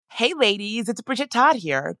Hey ladies, it's Bridget Todd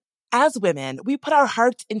here. As women, we put our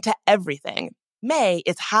hearts into everything. May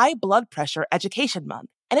is High Blood Pressure Education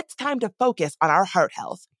Month, and it's time to focus on our heart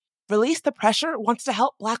health. Release the Pressure wants to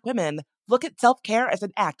help Black women look at self-care as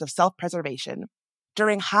an act of self-preservation.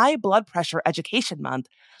 During High Blood Pressure Education Month,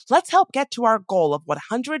 let's help get to our goal of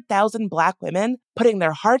 100,000 Black women putting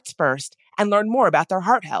their hearts first and learn more about their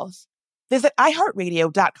heart health. Visit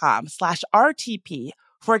iHeartRadio.com/RTP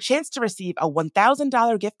for a chance to receive a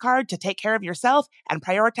 $1,000 gift card to take care of yourself and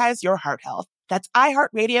prioritize your heart health. That's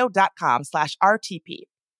iHeartRadio.com/RTP.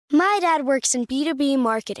 My dad works in B2B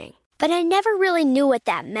marketing, but I never really knew what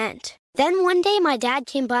that meant. Then one day my dad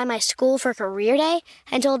came by my school for career day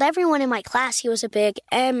and told everyone in my class he was a big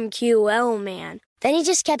MQL man. Then he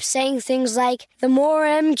just kept saying things like, the more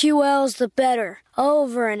MQLs, the better,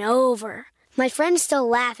 over and over. My friends still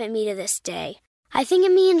laugh at me to this day. I think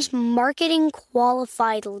it means marketing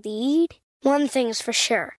qualified lead. One thing's for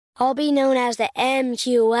sure. I'll be known as the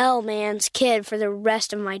MQL man's kid for the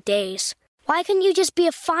rest of my days. Why couldn't you just be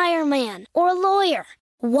a fireman or a lawyer?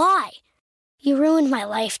 Why? You ruined my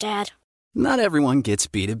life, Dad. Not everyone gets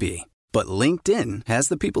B2B, but LinkedIn has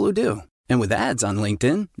the people who do. And with ads on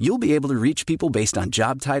LinkedIn, you'll be able to reach people based on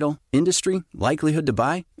job title, industry, likelihood to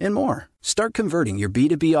buy, and more. Start converting your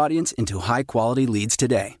B2B audience into high-quality leads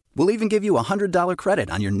today. We'll even give you a $100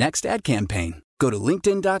 credit on your next ad campaign. Go to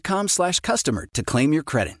linkedin.com/customer to claim your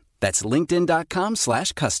credit. That's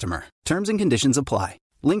linkedin.com/customer. Terms and conditions apply.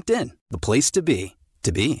 LinkedIn, the place to be,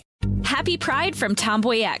 to be. Happy Pride from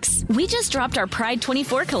Tomboy X. We just dropped our Pride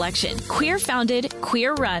 24 collection. Queer founded,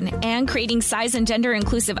 queer run, and creating size and gender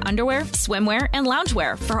inclusive underwear, swimwear, and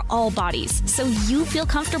loungewear for all bodies, so you feel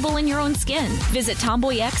comfortable in your own skin. Visit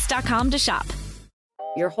tomboyx.com to shop.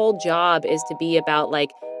 Your whole job is to be about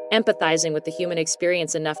empathizing with the human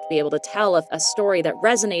experience enough to be able to tell a story that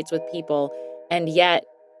resonates with people. And yet,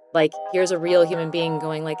 here's a real human being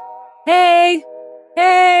going hey,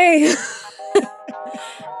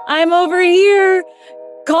 I'm over here.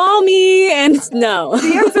 Call me. And no.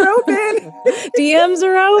 DMs are open. DMs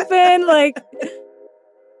are open.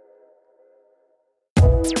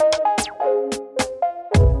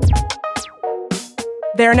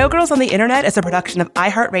 There Are No Girls on the Internet is a production of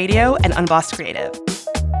iHeartRadio and Unbossed Creative.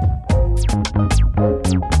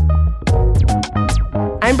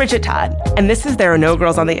 I'm Bridget Todd, and this is There Are No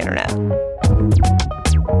Girls on the Internet.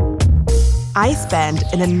 I spend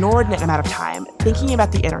an inordinate amount of time thinking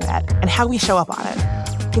about the internet and how we show up on it.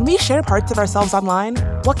 When we share parts of ourselves online,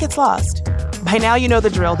 what gets lost? By now you know the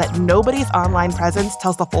drill that nobody's online presence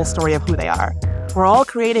tells the full story of who they are. We're all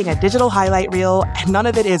creating a digital highlight reel, and none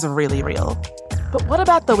of it is really real. But what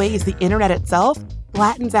about the ways the internet itself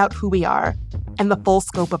flattens out who we are and the full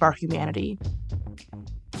scope of our humanity?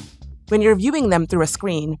 When you're viewing them through a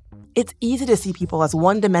screen, it's easy to see people as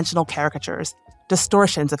one-dimensional caricatures,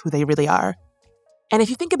 distortions of who they really are. And if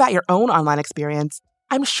you think about your own online experience,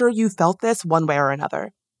 I'm sure you felt this one way or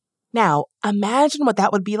another. Now, imagine what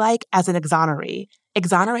that would be like as an exoneree,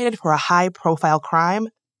 exonerated for a high-profile crime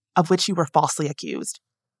of which you were falsely accused.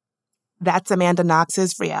 That's Amanda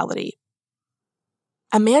Knox's reality.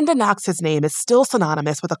 Amanda Knox's name is still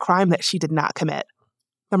synonymous with a crime that she did not commit: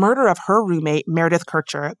 the murder of her roommate, Meredith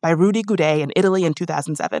Kircher, by Rudy Goudet in Italy in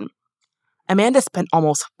 2007. Amanda spent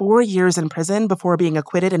almost 4 years in prison before being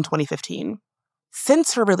acquitted in 2015.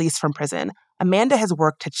 Since her release from prison, Amanda has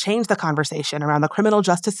worked to change the conversation around the criminal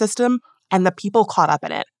justice system and the people caught up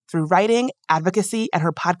in it through writing, advocacy, and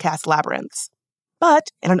her podcast Labyrinths.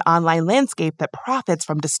 But in an online landscape that profits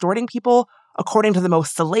from distorting people according to the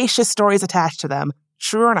most salacious stories attached to them,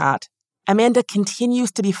 true or not, Amanda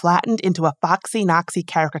continues to be flattened into a foxy, Knoxy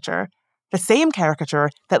caricature, the same caricature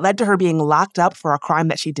that led to her being locked up for a crime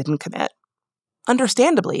that she didn't commit.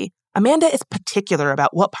 Understandably, Amanda is particular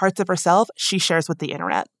about what parts of herself she shares with the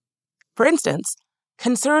internet. For instance,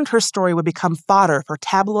 concerned her story would become fodder for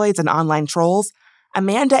tabloids and online trolls,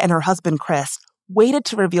 Amanda and her husband Chris waited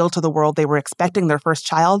to reveal to the world they were expecting their first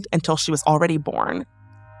child until she was already born.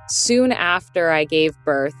 Soon after I gave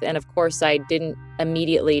birth, and of course I didn't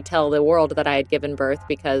immediately tell the world that I had given birth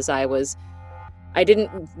because I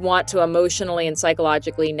didn't want to emotionally and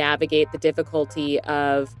psychologically navigate the difficulty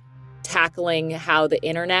of tackling how the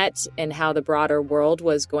internet and how the broader world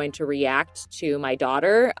was going to react to my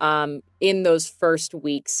daughter in those first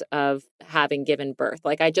weeks of having given birth.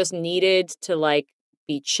 I just needed to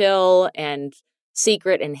be chill and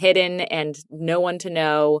secret and hidden and no one to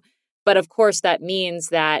know. But of course, that means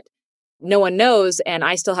that no one knows, and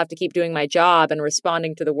I still have to keep doing my job and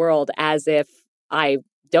responding to the world as if I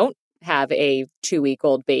don't have a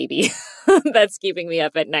 2-week-old baby that's keeping me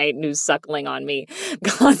up at night and who's suckling on me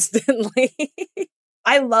constantly.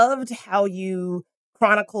 I loved how you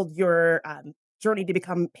chronicled your journey to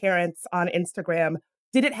become parents on Instagram.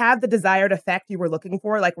 Did it have the desired effect you were looking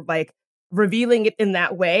for? Like revealing it in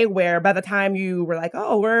that way where by the time you were like,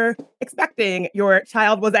 oh, we're expecting, your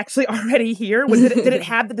child was actually already here? Did it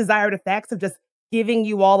have the desired effects of just giving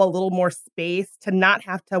you all a little more space to not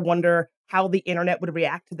have to wonder how the internet would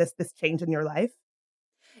react to this change in your life?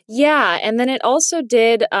 Yeah, and then it also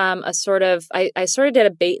did a sort of I sort of did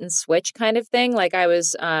a bait and switch kind of thing. Like I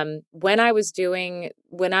was when I was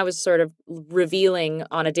sort of revealing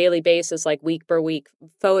on a daily basis, like week per week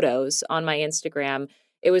photos on my Instagram,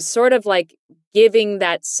 it was sort of like giving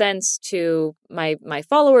that sense to my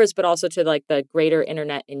followers, but also to like the greater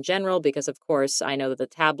internet in general, because of course I know that the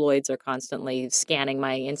tabloids are constantly scanning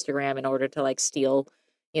my Instagram in order to like steal,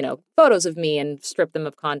 photos of me and strip them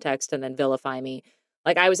of context and then vilify me.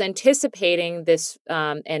 Like I was anticipating this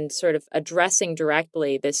and sort of addressing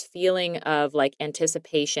directly this feeling of like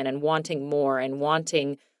anticipation and wanting more and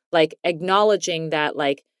wanting like acknowledging that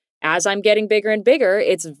like as I'm getting bigger and bigger,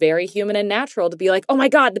 it's very human and natural to be like, oh my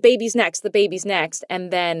God, the baby's next, the baby's next. And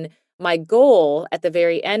then my goal at the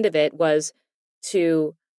very end of it was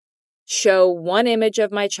to show one image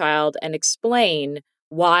of my child and explain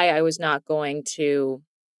why I was not going to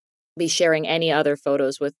be sharing any other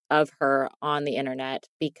photos of her on the internet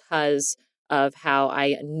because of how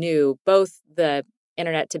I knew both the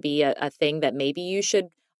internet to be a thing that maybe you should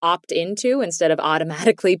opt into instead of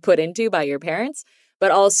automatically put into by your parents,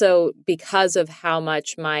 but also because of how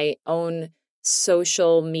much my own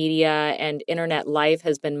social media and internet life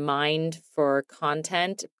has been mined for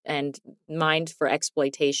content and mined for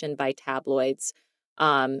exploitation by tabloids.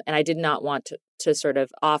 And I did not want to sort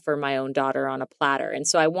of offer my own daughter on a platter. And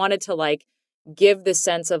so I wanted to like give the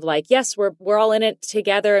sense of like, yes, we're all in it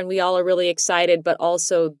together and we all are really excited, but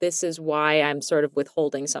also this is why I'm sort of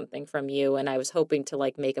withholding something from you. And I was hoping to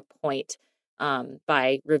like make a point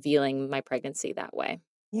by revealing my pregnancy that way.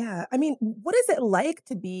 Yeah. I mean, what is it like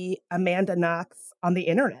to be Amanda Knox on the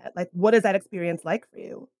internet? Like, what is that experience like for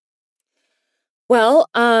you? Well,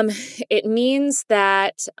 it means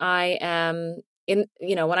that I am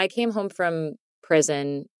when I came home from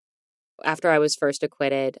prison after I was first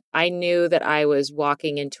acquitted, I knew that I was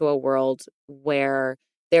walking into a world where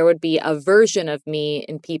there would be a version of me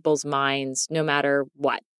in people's minds, no matter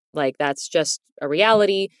what. Like, that's just a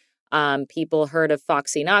reality. People heard of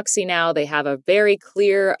Foxy Knoxy now. They have a very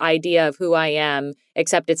clear idea of who I am,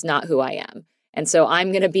 except it's not who I am. And so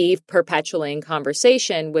I'm going to be perpetuating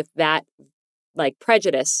conversation with that like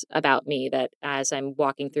prejudice about me that as I'm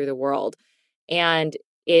walking through the world. And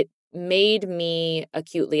it made me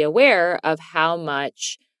acutely aware of how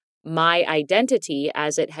much my identity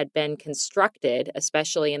as it had been constructed,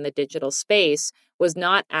 especially in the digital space, was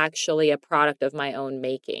not actually a product of my own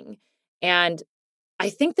making. And I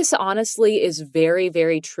think this honestly is very,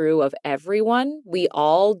 very true of everyone. We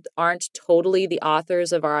all aren't totally the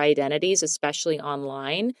authors of our identities, especially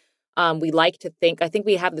online. We like to think, I think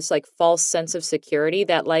we have this like false sense of security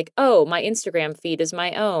that like, oh, my Instagram feed is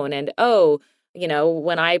my own. And oh,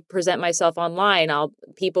 when I present myself online,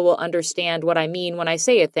 people will understand what I mean when I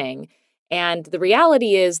say a thing. And the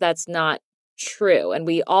reality is that's not true. And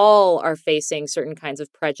we all are facing certain kinds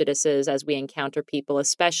of prejudices as we encounter people,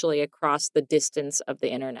 especially across the distance of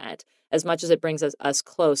the internet. As much as it brings us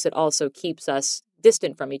close, it also keeps us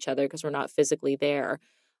distant from each other because we're not physically there.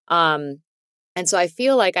 And so I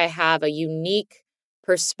feel like I have a unique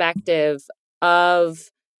perspective of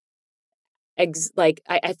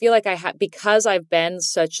I feel like I have, because I've been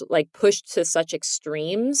such like pushed to such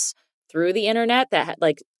extremes through the internet that had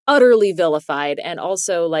like utterly vilified and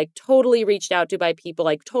also like totally reached out to by people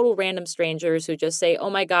like total random strangers who just say,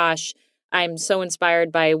 oh my gosh, I'm so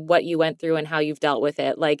inspired by what you went through and how you've dealt with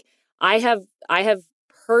it. Like I have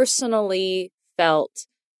personally felt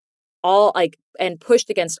all like and pushed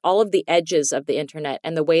against all of the edges of the internet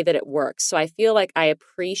and the way that it works. So I feel like I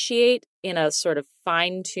appreciate in a sort of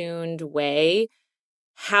fine-tuned way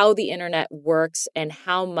how the internet works and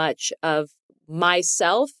how much of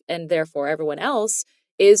myself and therefore everyone else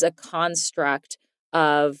is a construct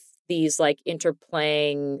of these like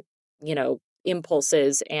interplaying,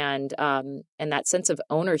 impulses and that sense of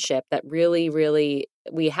ownership that really, really,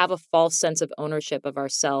 we have a false sense of ownership of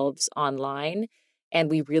ourselves online. And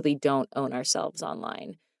we really don't own ourselves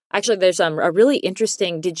online. Actually, there's a really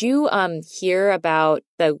interesting. Did you hear about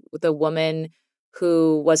the woman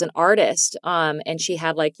who was an artist? And she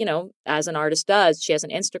had like, as an artist does, she has an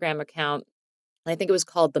Instagram account. I think it was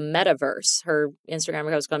called the Metaverse. Her Instagram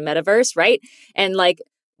account was called Metaverse, right? And like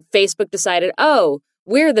Facebook decided, oh,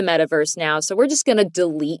 we're the Metaverse now, so we're just going to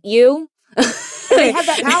delete you. They have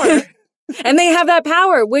that power. And they have that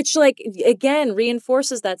power, which, like, again,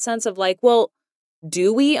 reinforces that sense of like, well,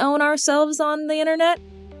 do we own ourselves on the internet?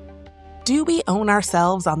 Do we own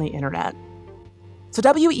ourselves on the internet? So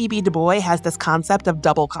W.E.B. Du Bois has this concept of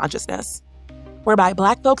double consciousness, whereby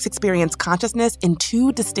Black folks experience consciousness in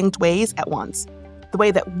two distinct ways at once. The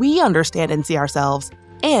way that we understand and see ourselves,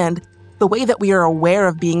 and the way that we are aware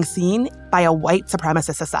of being seen by a white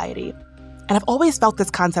supremacist society. And I've always felt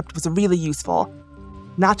this concept was really useful,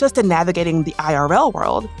 not just in navigating the IRL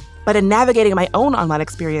world, but in navigating my own online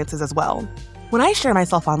experiences as well. When I share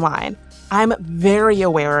myself online, I'm very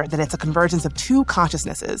aware that it's a convergence of two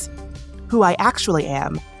consciousnesses, who I actually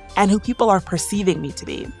am and who people are perceiving me to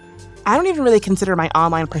be. I don't even really consider my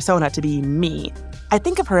online persona to be me. I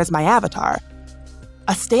think of her as my avatar,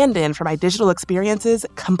 a stand-in for my digital experiences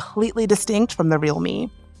completely distinct from the real me.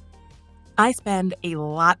 I spend a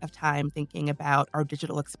lot of time thinking about our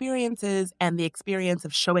digital experiences and the experience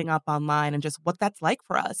of showing up online and just what that's like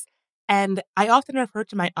for us. And I often refer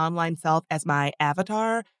to my online self as my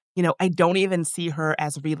avatar. I don't even see her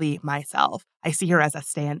as really myself. I see her as a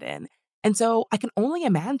stand-in. And so I can only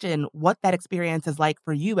imagine what that experience is like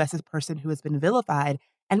for you as a person who has been vilified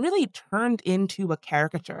and really turned into a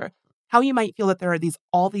caricature. How you might feel that there are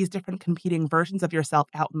all these different competing versions of yourself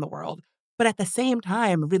out in the world, but at the same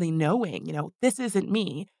time, really knowing, this isn't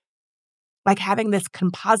me. Like having this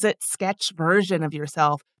composite sketch version of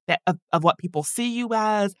yourself of what people see you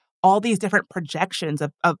as, all these different projections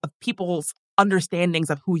of people's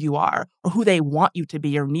understandings of who you are or who they want you to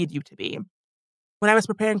be or need you to be. When I was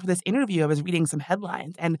preparing for this interview, I was reading some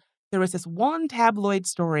headlines, and there was this one tabloid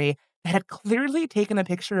story that had clearly taken a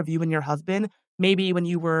picture of you and your husband, maybe when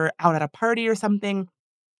you were out at a party or something.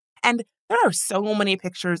 And there are so many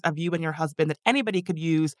pictures of you and your husband that anybody could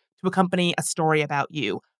use to accompany a story about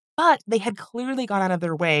you. But they had clearly gone out of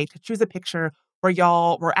their way to choose a picture where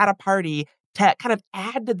y'all were at a party to kind of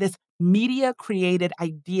add to this media-created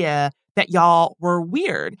idea that y'all were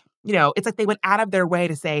weird. It's like they went out of their way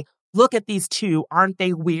to say, look at these two, aren't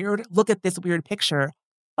they weird? Look at this weird picture.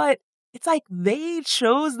 But it's like they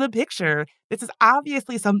chose the picture. This is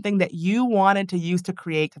obviously something that you wanted to use to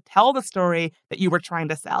tell the story that you were trying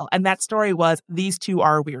to sell. And that story was, these two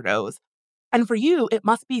are weirdos. And for you, it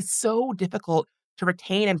must be so difficult to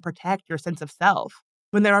retain and protect your sense of self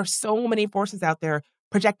when there are so many forces out there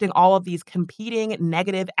projecting all of these competing,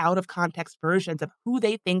 negative, out-of-context versions of who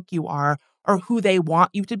they think you are or who they want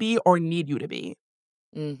you to be or need you to be.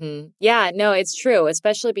 Mm-hmm. Yeah, no, it's true,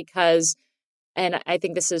 especially because, and I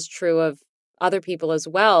think this is true of other people as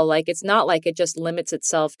well, like it's not like it just limits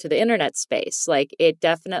itself to the internet space. Like it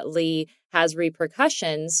definitely has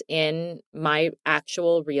repercussions in my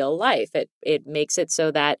actual real life. It makes it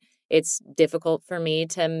so that it's difficult for me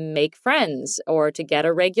to make friends or to get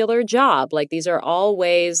a regular job. Like these are all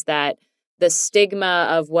ways that the stigma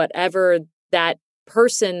of whatever that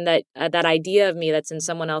person, that idea of me that's in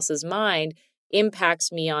someone else's mind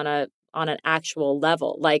impacts me on an actual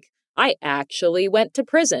level. Like I actually went to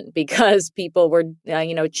prison because people were,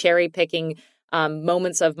 cherry picking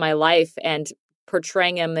moments of my life and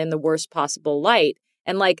portraying them in the worst possible light.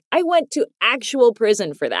 And like, I went to actual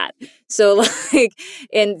prison for that. So like,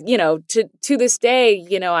 and, to this day,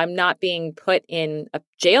 I'm not being put in a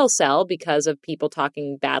jail cell because of people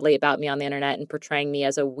talking badly about me on the internet and portraying me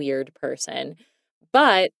as a weird person.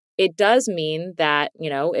 But it does mean that,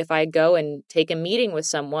 if I go and take a meeting with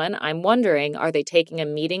someone, I'm wondering, are they taking a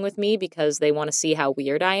meeting with me because they want to see how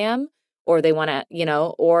weird I am? Or they want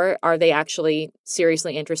to, or are they actually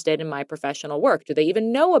seriously interested in my professional work? Do they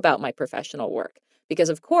even know about my professional work? Because,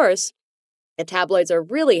 of course, the tabloids are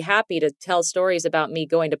really happy to tell stories about me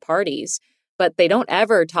going to parties, but they don't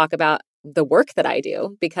ever talk about the work that I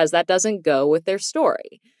do because that doesn't go with their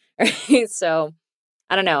story. Right? So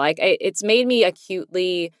I don't know, like it's made me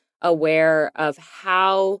acutely aware of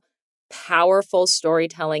how powerful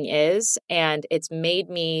storytelling is. And it's made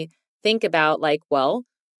me think about like, well,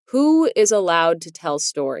 who is allowed to tell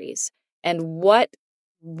stories and what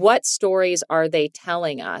stories are they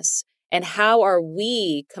telling us? And how are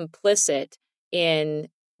we complicit in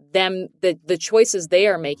them, the choices they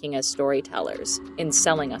are making as storytellers in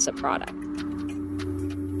selling us a product?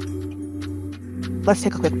 Let's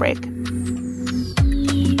take a quick break.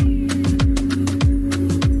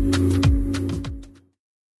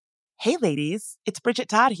 Hey ladies, it's Bridget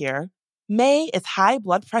Todd here. May is High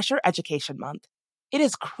Blood Pressure Education Month. It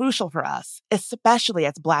is crucial for us, especially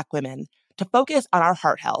as Black women, to focus on our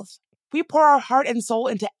heart health. We pour our heart and soul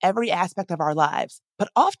into every aspect of our lives, but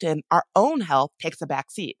often our own health takes a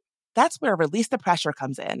back seat. That's where Release the Pressure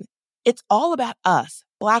comes in. It's all about us,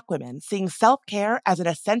 Black women, seeing self-care as an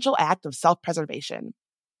essential act of self-preservation.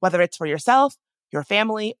 Whether it's for yourself, your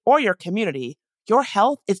family, or your community, your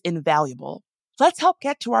health is invaluable. Let's help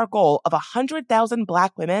get to our goal of 100,000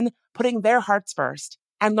 Black women putting their hearts first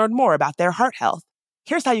and learn more about their heart health.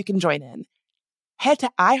 Here's how you can join in. Head to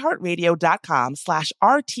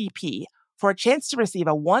iHeartRadio.com/RTP for a chance to receive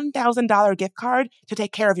a $1,000 gift card to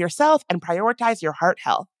take care of yourself and prioritize your heart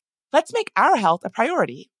health. Let's make our health a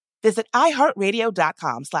priority. Visit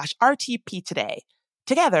iHeartRadio.com/RTP today.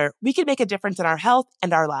 Together, we can make a difference in our health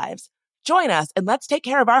and our lives. Join us and let's take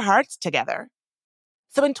care of our hearts together.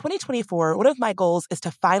 So in 2024, one of my goals is to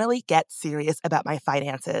finally get serious about my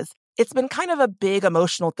finances. It's been kind of a big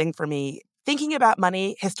emotional thing for me. Thinking about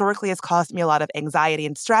money historically has caused me a lot of anxiety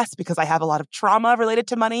and stress because I have a lot of trauma related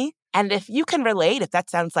to money. And if you can relate, if that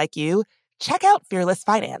sounds like you, check out Fearless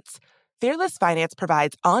Finance. Fearless Finance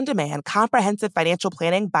provides on-demand, comprehensive financial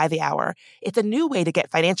planning by the hour. It's a new way to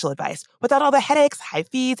get financial advice without all the headaches, high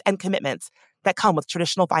fees, and commitments that come with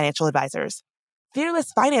traditional financial advisors.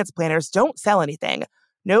 Fearless Finance planners don't sell anything.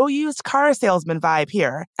 No used car salesman vibe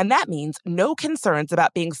here, and that means no concerns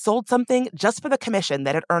about being sold something just for the commission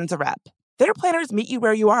that it earns a rep. Their planners meet you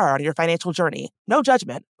where you are on your financial journey. No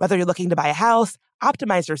judgment. Whether you're looking to buy a house,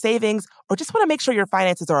 optimize your savings, or just want to make sure your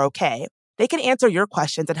finances are okay, they can answer your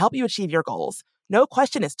questions and help you achieve your goals. No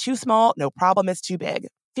question is too small, no problem is too big.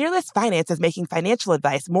 Fearless Finance is making financial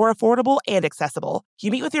advice more affordable and accessible. You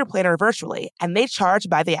meet with your planner virtually, and they charge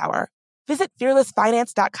by the hour. Visit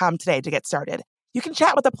fearlessfinance.com today to get started. You can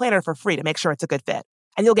chat with a planner for free to make sure it's a good fit.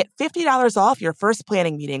 And you'll get $50 off your first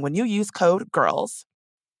planning meeting when you use code GIRLS.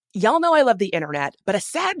 Y'all know I love the internet, but a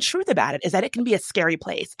sad truth about it is that it can be a scary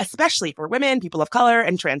place, especially for women, people of color,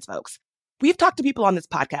 and trans folks. We've talked to people on this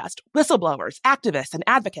podcast, whistleblowers, activists, and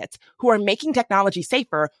advocates who are making technology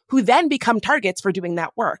safer, who then become targets for doing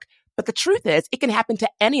that work. But the truth is, it can happen to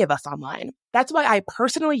any of us online. That's why I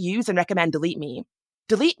personally use and recommend Delete Me.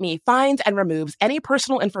 Delete Me finds and removes any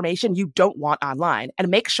personal information you don't want online and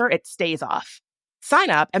makes sure it stays off. Sign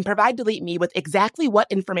up and provide Delete Me with exactly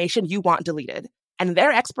what information you want deleted, and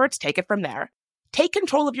their experts take it from there. Take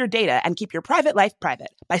control of your data and keep your private life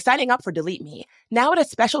private by signing up for Delete Me, now at a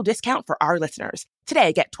special discount for our listeners.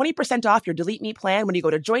 Today, get 20% off your Delete Me plan when you go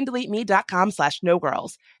to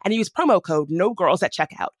joindeleteme.com/nogirls and use promo code NOGIRLS at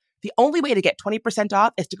checkout. The only way to get 20%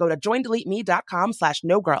 off is to go to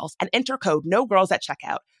joindeleteme.com/nogirls and enter code NOGIRLS at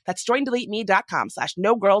checkout. That's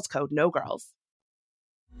joindeleteme.com/nogirls, code NOGIRLS.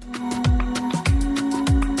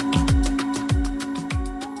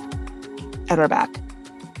 And we're back.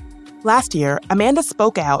 Last year, Amanda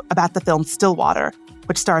spoke out about the film Stillwater,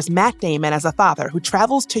 which stars Matt Damon as a father who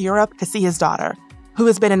travels to Europe to see his daughter, who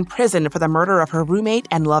has been imprisoned for the murder of her roommate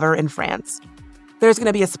and lover in France. There's going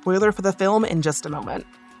to be a spoiler for the film in just a moment.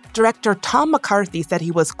 Director Tom McCarthy said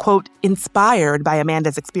he was, quote, inspired by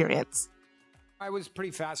Amanda's experience. I was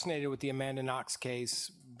pretty fascinated with the Amanda Knox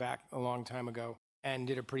case back a long time ago and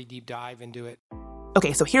did a pretty deep dive into it.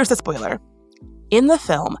 Okay, so here's the spoiler. In the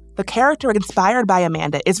film, the character inspired by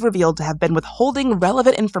Amanda is revealed to have been withholding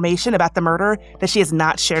relevant information about the murder that she has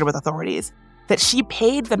not shared with authorities, that she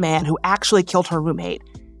paid the man who actually killed her roommate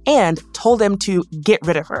and told him to get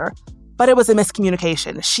rid of her. But it was a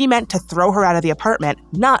miscommunication. She meant to throw her out of the apartment,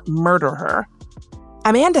 not murder her.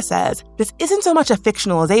 Amanda says this isn't so much a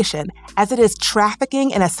fictionalization as it is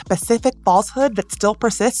trafficking in a specific falsehood that still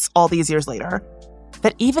persists all these years later.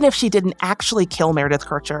 That even if she didn't actually kill Meredith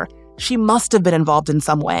Kircher, she must have been involved in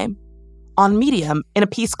some way. On Medium, in a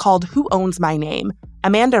piece called Who Owns My Name,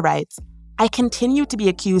 Amanda writes, I continue to be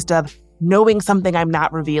accused of knowing something I'm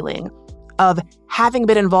not revealing, of having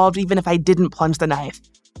been involved even if I didn't plunge the knife.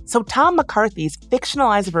 So Tom McCarthy's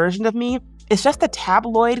fictionalized version of me is just a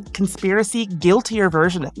tabloid, conspiracy, guiltier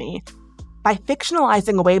version of me. By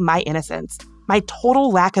fictionalizing away my innocence, my total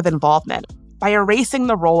lack of involvement, by erasing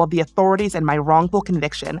the role of the authorities in my wrongful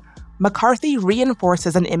conviction, McCarthy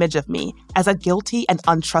reinforces an image of me as a guilty and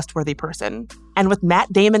untrustworthy person. And with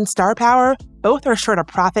Matt Damon's star power, both are sure to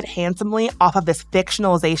profit handsomely off of this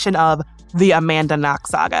fictionalization of the Amanda Knox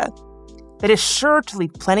saga. That is sure to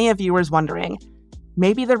leave plenty of viewers wondering,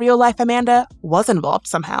 maybe the real-life Amanda was involved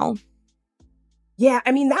somehow. Yeah,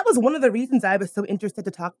 I mean, that was one of the reasons I was so interested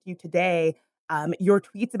to talk to you today. Your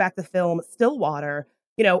tweets about the film Stillwater.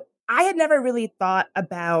 You know, I had never really thought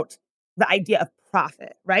about the idea of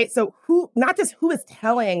profit, right? So not just who is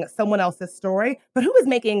telling someone else's story, but who is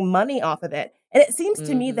making money off of it. And it seems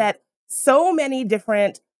to me that so many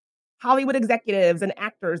different Hollywood executives and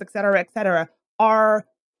actors, et cetera,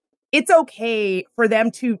 it's okay for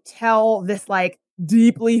them to tell this like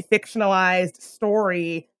deeply fictionalized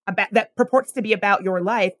story about that purports to be about your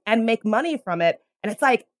life and make money from it. And it's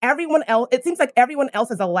like it seems like everyone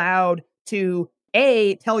else is allowed to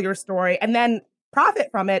tell your story and then profit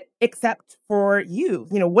from it, except for you?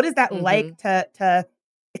 You know, what is that like to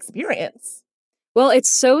experience? Well,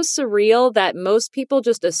 it's so surreal that most people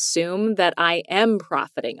just assume that I am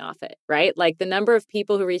profiting off it, right? Like the number of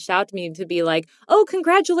people who reached out to me to be like, oh,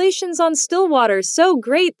 congratulations on Stillwater. So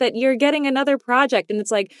great that you're getting another project. And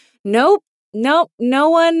it's like, nope, no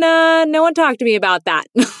one talked to me about that.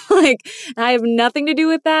 Like, I have nothing to do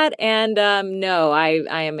with that. And no, I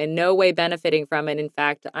am in no way benefiting from it. In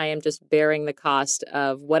fact, I am just bearing the cost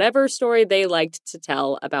of whatever story they liked to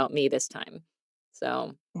tell about me this time.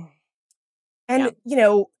 So... And, you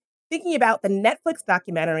know, thinking about the Netflix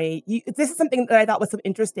documentary, this is something that I thought was so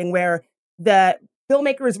interesting where the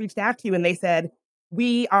filmmakers reached out to you and they said,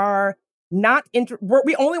 we are not,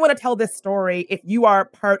 we only want to tell this story if you are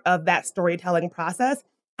part of that storytelling process.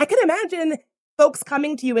 I can imagine folks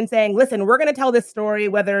coming to you and saying, listen, we're going to tell this story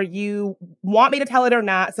whether you want me to tell it or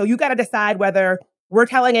not. So you got to decide whether we're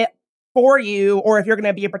telling it for you or if you're going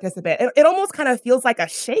to be a participant. It almost kind of feels like a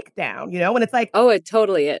shakedown, you know, and it's like, oh, it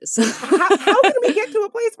totally is. how can we get to a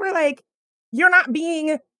place where like you're not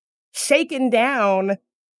being shaken down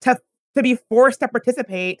to be forced to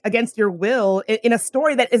participate against your will in a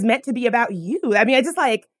story that is meant to be about you? I mean,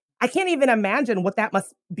 I can't even imagine what that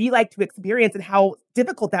must be like to experience and how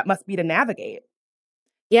difficult that must be to navigate.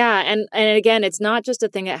 Yeah. And again, it's not just a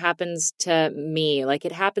thing that happens to me. Like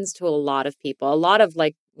it happens to a lot of people. A lot of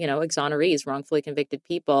like, you know, exonerees, wrongfully convicted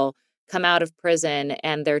people come out of prison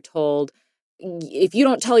and they're told, if you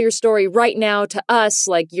don't tell your story right now to us,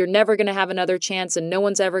 like you're never going to have another chance and no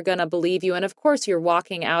one's ever going to believe you. And of course, you're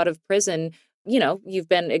walking out of prison. You know, you've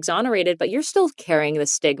been exonerated, but you're still carrying the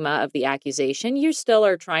stigma of the accusation. You still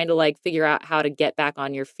are trying to like figure out how to get back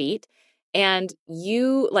on your feet. And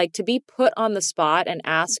you like to be put on the spot and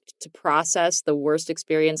asked to process the worst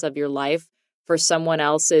experience of your life for someone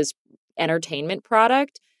else's entertainment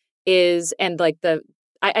product is, and like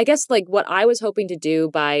I guess like what I was hoping to do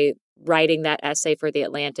by writing that essay for The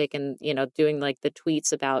Atlantic and, you know, doing like the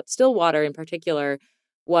tweets about Stillwater in particular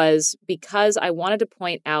was because I wanted to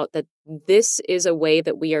point out that this is a way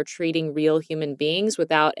that we are treating real human beings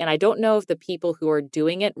without, and I don't know if the people who are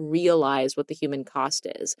doing it realize what the human cost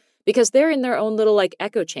is, because they're in their own little like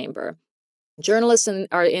echo chamber. Journalists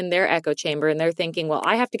are in their echo chamber and they're thinking, well,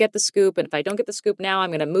 I have to get the scoop. And if I don't get the scoop now,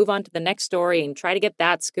 I'm going to move on to the next story and try to get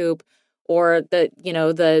that scoop. Or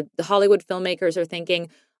the Hollywood filmmakers are thinking,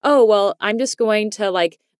 oh, well, I'm just going to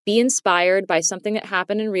like be inspired by something that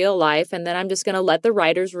happened in real life. And then I'm just going to let the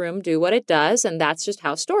writer's room do what it does. And that's just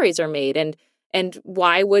how stories are made. And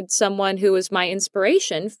why would someone who is my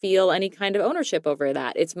inspiration feel any kind of ownership over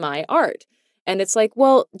that? It's my art. And it's like,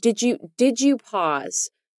 well, did you pause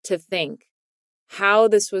to think how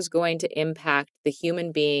this was going to impact the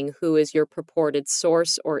human being who is your purported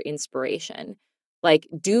source or inspiration? Like,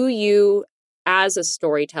 do you, as a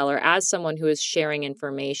storyteller, as someone who is sharing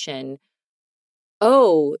information,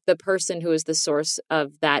 owe the person who is the source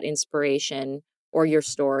of that inspiration or your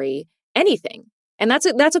story anything? And that's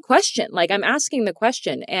a question. Like, I'm asking the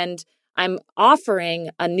question and I'm offering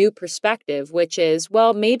a new perspective, which is,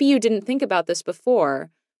 well, maybe you didn't think about this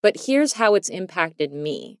before, but here's how it's impacted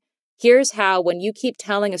me. Here's how, when you keep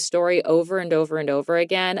telling a story over and over and over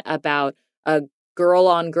again about a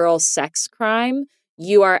girl-on-girl sex crime,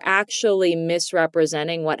 you are actually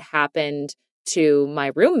misrepresenting what happened to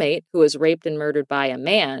my roommate who was raped and murdered by a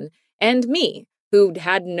man, and me, who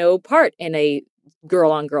had no part in a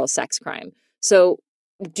girl-on-girl sex crime. So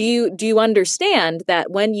do you understand that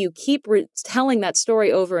when you keep telling that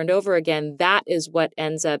story over and over again, that is what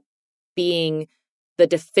ends up being the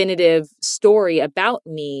definitive story about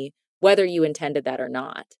me, whether you intended that or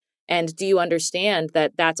not? And do you understand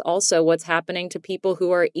that that's also what's happening to people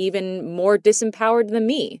who are even more disempowered than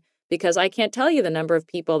me? Because I can't tell you the number of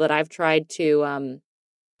people that I've tried to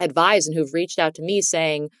advise and who've reached out to me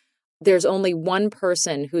saying, there's only one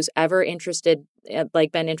person who's ever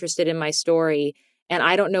been interested in my story. And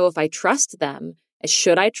I don't know if I trust them.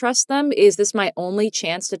 Should I trust them? Is this my only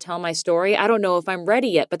chance to tell my story? I don't know if I'm ready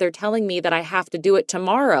yet, but they're telling me that I have to do it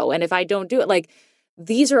tomorrow. And if I don't do it, like,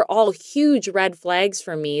 these are all huge red flags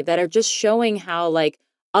for me that are just showing how like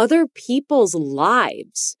other people's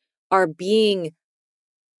lives are being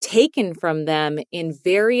taken from them in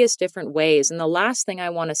various different ways. And the last thing I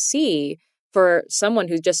want to see for someone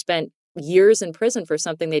who just spent years in prison for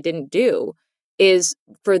something they didn't do is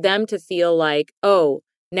for them to feel like, oh,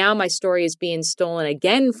 now my story is being stolen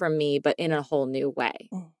again from me, but in a whole new way.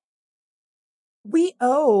 We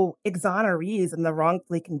owe exonerees and the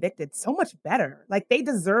wrongfully convicted so much better. Like, they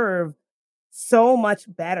deserve so much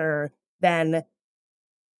better than,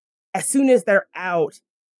 as soon as they're out,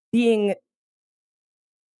 being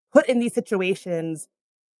put in these situations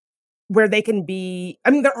where they can be,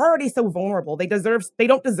 I mean, they're already so vulnerable. They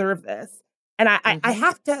don't deserve this. And I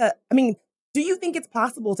have to, I mean, do you think it's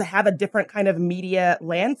possible to have a different kind of media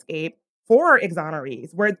landscape for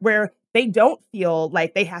exonerees where they don't feel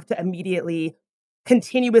like they have to immediately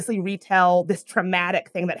continuously retell this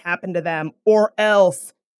traumatic thing that happened to them, or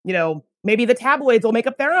else, maybe the tabloids will make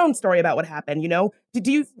up their own story about what happened,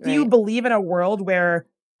 Do you believe in a world where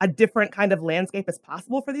a different kind of landscape is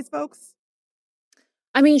possible for these folks?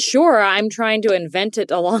 I mean, sure, I'm trying to invent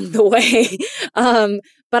it along the way.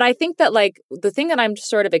 But I think that the thing that I'm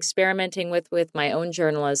sort of experimenting with my own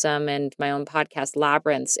journalism and my own podcast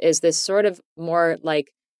Labyrinths is this sort of more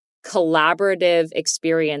like collaborative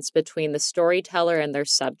experience between the storyteller and their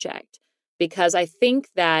subject. Because I think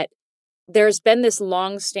that there's been this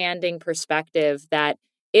long-standing perspective that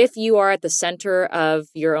if you are at the center of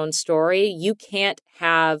your own story, you can't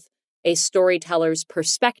have a storyteller's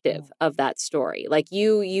perspective of that story. Like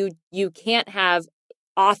you can't have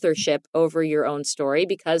authorship over your own story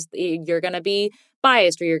because you're going to be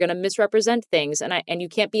biased or you're going to misrepresent things, and you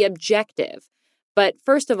can't be objective. But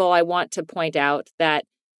first of all, I want to point out that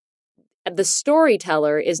the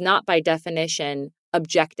storyteller is not by definition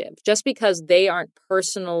objective. Just because they aren't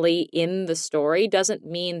personally in the story doesn't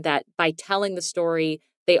mean that by telling the story,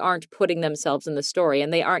 they aren't putting themselves in the story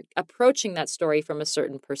and they aren't approaching that story from a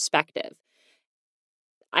certain perspective.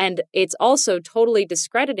 And it's also totally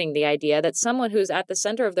discrediting the idea that someone who's at the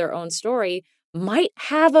center of their own story might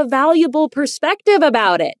have a valuable perspective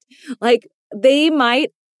about it. Like they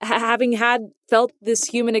might, having felt this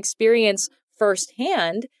human experience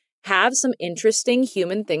firsthand, have some interesting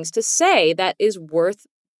human things to say that is worth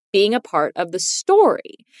being a part of the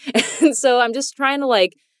story. And so I'm just trying to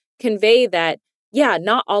convey that, yeah,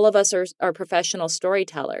 not all of us are professional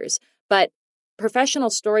storytellers, but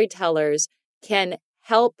professional storytellers can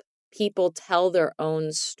help people tell their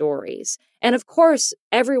own stories. And of course,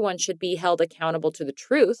 everyone should be held accountable to the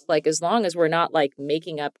truth, as long as we're not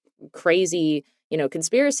making up crazy,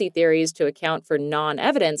 conspiracy theories to account for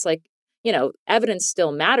non-evidence. Evidence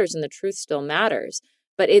still matters and the truth still matters.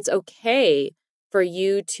 But it's okay for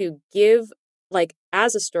you to give,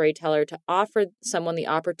 as a storyteller, to offer someone the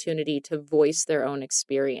opportunity to voice their own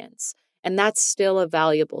experience. And that's still a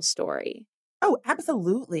valuable story. Oh,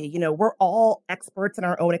 absolutely. We're all experts in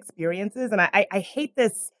our own experiences. And I hate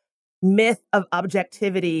this myth of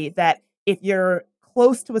objectivity that if you're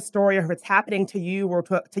close to a story or if it's happening to you or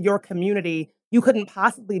to your community, you couldn't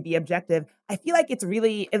possibly be objective. I feel like it's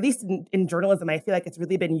really, at least in journalism, I feel like it's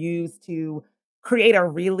really been used to create a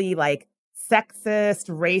really sexist,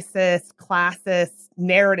 racist, classist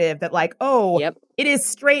narrative that It is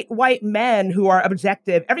straight white men who are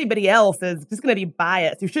objective. Everybody else is just going to be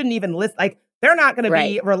biased. You shouldn't even listen. They're not going to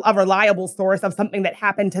be a reliable source of something that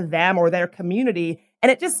happened to them or their community.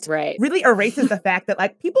 And it just really erases the fact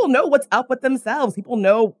that people know what's up with themselves.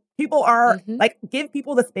 People are give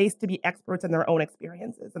people the space to be experts in their own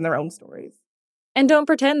experiences and their own stories. And don't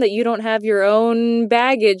pretend that you don't have your own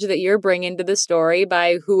baggage that you're bringing to the story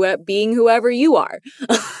by being whoever you are.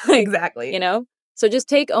 Exactly. So just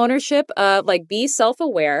take ownership of be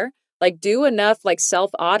self-aware, do enough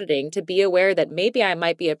self-auditing to be aware that maybe I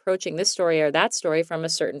might be approaching this story or that story from a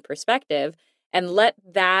certain perspective, and let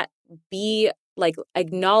that be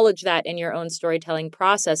acknowledge that in your own storytelling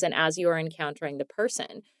process and as you are encountering the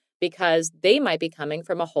person, because they might be coming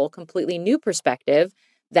from a whole completely new perspective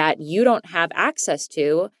that you don't have access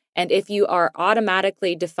to. And if you are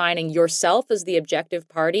automatically defining yourself as the objective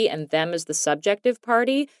party and them as the subjective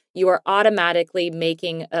party, you are automatically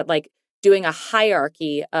making doing a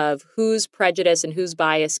hierarchy of whose prejudice and whose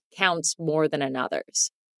bias counts more than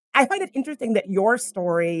another's. I find it interesting that your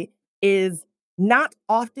story is not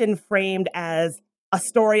often framed as a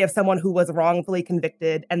story of someone who was wrongfully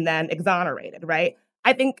convicted and then exonerated, right?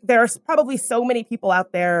 I think there's probably so many people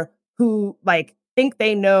out there who think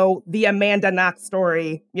they know the Amanda Knox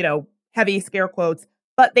story, heavy scare quotes,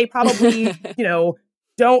 but they probably,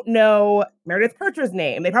 don't know Meredith Kercher's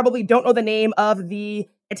name. They probably don't know the name of the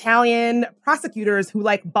Italian prosecutors who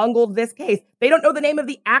bungled this case. They don't know the name of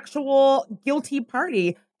the actual guilty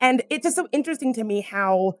party. And it's just so interesting to me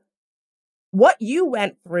how what you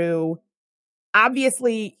went through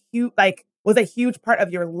obviously was a huge part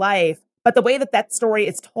of your life, but the way that story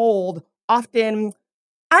is told often,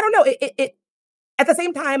 I don't know, it at the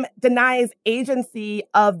same time denies agency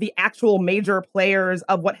of the actual major players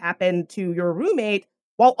of what happened to your roommate,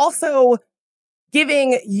 while also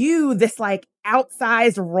giving you this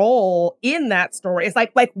outsized role in that story. It's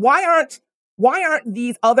why aren't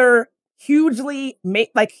these other huge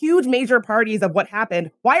major parties of what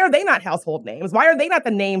happened, why are they not household names? Why are they not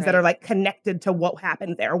the names that are like connected to what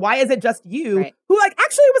happened there? Why is it just you who like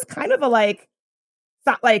actually was kind of a like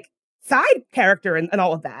side character and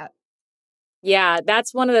all of that? Yeah,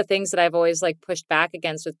 that's one of the things that I've always like pushed back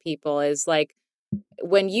against with people is like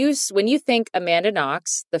when you think Amanda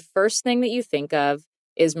Knox, the first thing that you think of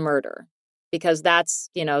is murder, because that's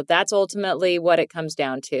ultimately what it comes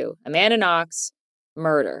down to. Amanda Knox,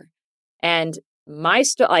 murder. And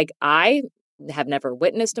I have never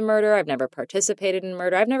witnessed a murder. I've never participated in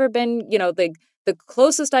murder. I've never been, the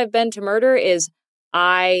closest I've been to murder is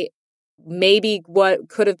maybe what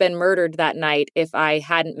could have been murdered that night if I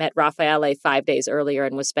hadn't met Raffaele 5 days earlier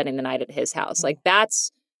and was spending the night at his house. Like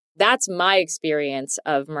that's my experience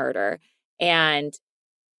of murder. And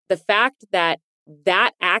the fact that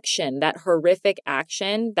action, that horrific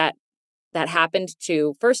action that happened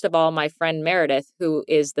to, first of all, my friend Meredith, who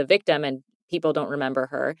is the victim and people don't remember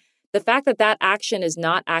her, the fact that action is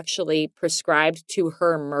not actually prescribed to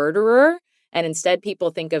her murderer, and instead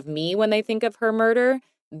people think of me when they think of her murder,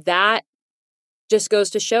 that just goes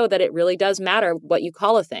to show that it really does matter what you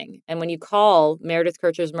call a thing. And when you call Meredith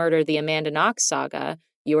Kercher's murder the Amanda Knox saga,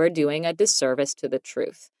 you are doing a disservice to the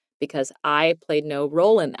truth, because I played no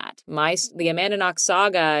role in that. The Amanda Knox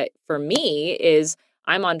saga for me is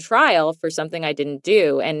I'm on trial for something I didn't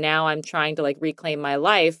do, and now I'm trying to like reclaim my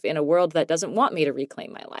life in a world that doesn't want me to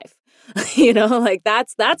reclaim my life. Like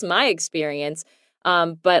that's my experience.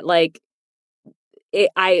 But like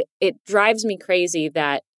it drives me crazy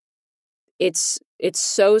that it's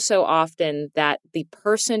so often that the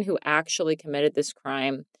person who actually committed this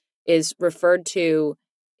crime is referred to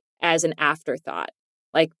as an afterthought.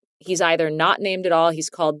 Like he's either not named at all, he's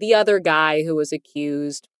called the other guy who was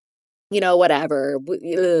accused, whatever.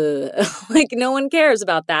 Like no one cares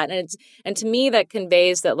about that. And to me that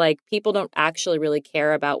conveys that like people don't actually really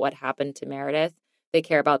care about what happened to Meredith. They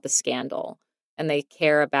care about the scandal, and they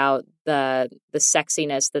care about the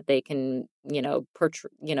sexiness that they can,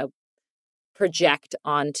 project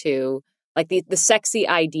onto, like the sexy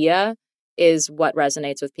idea is what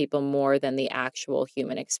resonates with people more than the actual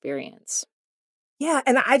human experience. Yeah,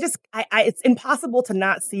 and I it's impossible to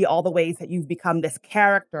not see all the ways that you've become this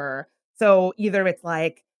character. So either it's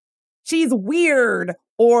like she's weird,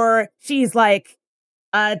 or she's like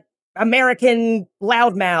a American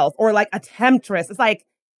loudmouth, or like a temptress. It's like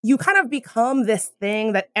you kind of become this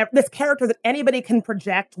thing this character that anybody can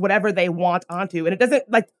project whatever they want onto, and it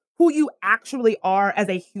doesn't like who you actually are as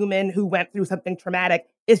a human who went through something traumatic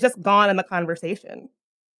is just gone in the conversation.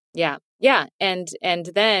 Yeah. Yeah. And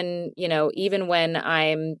then, even when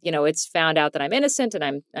I'm, it's found out that I'm innocent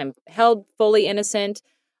and I'm held fully innocent,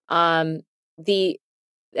 again,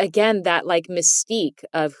 that like mystique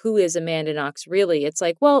of who is Amanda Knox really, it's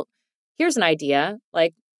like, well, here's an idea.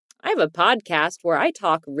 Like I have a podcast where I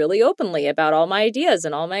talk really openly about all my ideas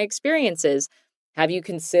and all my experiences. Have you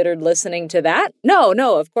considered listening to that? No,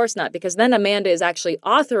 of course not, because then Amanda is actually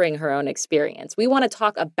authoring her own experience. We want to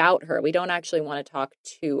talk about her. We don't actually want to talk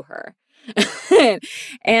to her.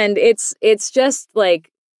 And it's just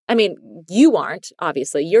like, I mean, you aren't,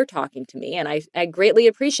 obviously, you're talking to me, and I greatly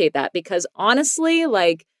appreciate that, because honestly,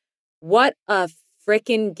 like, what a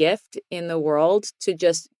freaking gift in the world to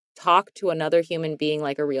just talk to another human being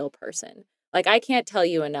like a real person. Like, I can't tell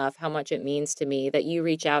you enough how much it means to me that you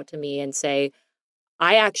reach out to me and say,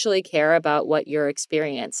 I actually care about what your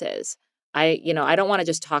experience is. I don't want to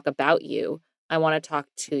just talk about you. I want to talk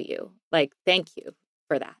to you. Like, thank you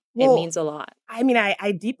for that. Well, it means a lot. I mean,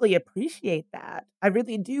 I deeply appreciate that. I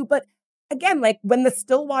really do. But again, like when the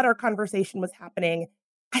Stillwater conversation was happening,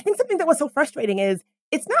 I think something that was so frustrating is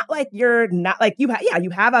it's not like you're not like you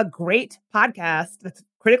have a great podcast that's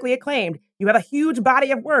critically acclaimed. You have a huge body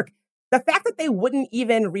of work. The fact that they wouldn't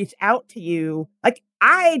even reach out to you, like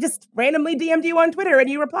I just randomly DM'd you on Twitter and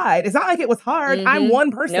you replied. It's not like it was hard. Mm-hmm. I'm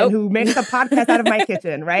one person who makes a podcast out of my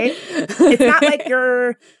kitchen, right? It's not like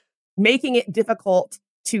you're making it difficult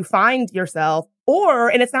to find yourself,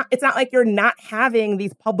 and it's not like you're not having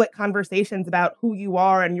these public conversations about who you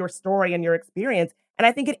are and your story and your experience. And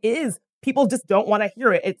I think it is. People just don't want to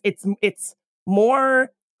hear it. It's more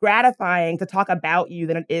gratifying to talk about you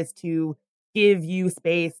than it is to give you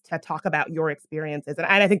space to talk about your experiences. And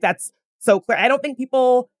I think that's so clear. I don't think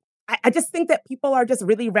I just think that people are just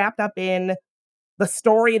really wrapped up in the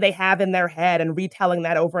story they have in their head and retelling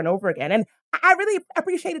that over and over again. And I really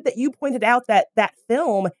appreciated that you pointed out that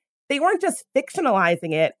film, they weren't just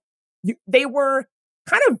fictionalizing it. They were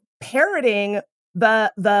kind of parroting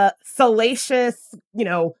the salacious,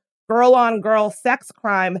 girl on girl sex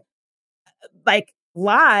crime, like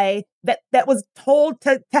lie that was told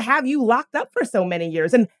to have you locked up for so many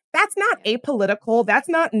years. And that's not apolitical. That's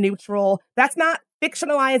not neutral. That's not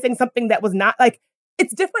fictionalizing something that was not like,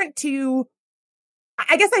 it's different to,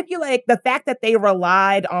 I guess I feel like the fact that they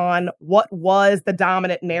relied on what was the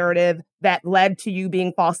dominant narrative that led to you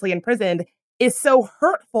being falsely imprisoned is so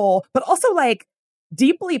hurtful, but also like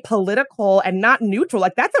deeply political and not neutral.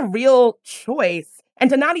 Like that's a real choice. And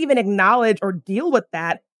to not even acknowledge or deal with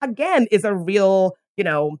that, again, is a real,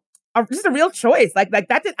 just a real choice. Like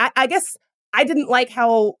that did, I guess I didn't like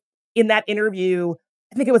how in that interview,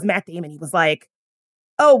 I think it was Matt Damon, he was like,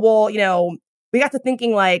 oh, well, we got to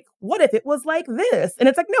thinking like, what if it was like this? And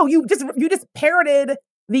it's like, no, you just parroted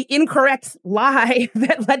the incorrect lie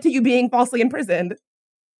that led to you being falsely imprisoned.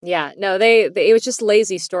 Yeah, no, it was just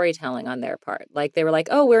lazy storytelling on their part. Like they were like,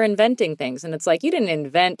 oh, we're inventing things. And it's like, you didn't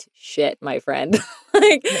invent shit, my friend.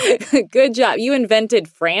 Like, good job. You invented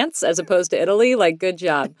France as opposed to Italy. Like, good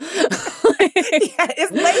job.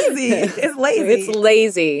 It's lazy.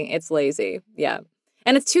 It's lazy. Yeah.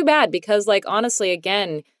 And it's too bad because like, honestly,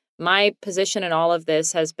 again, my position in all of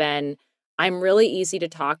this has been, I'm really easy to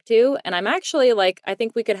talk to. And I'm actually like, I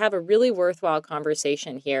think we could have a really worthwhile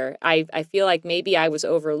conversation here. I feel like maybe I was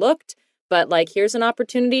overlooked, but like, here's an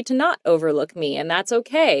opportunity to not overlook me. And that's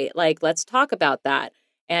okay. Like, let's talk about that.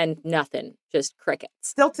 And nothing, just crickets.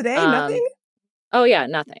 Still today, nothing? Oh yeah,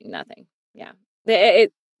 nothing. Yeah. They've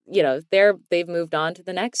moved on to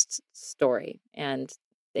the next story and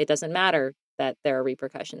it doesn't matter that there are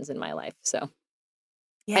repercussions in my life. So.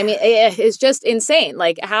 Yeah. I mean, it's just insane.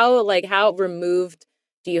 Like how removed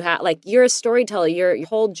do you have, like, you're a storyteller, your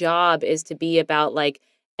whole job is to be about like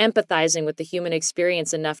empathizing with the human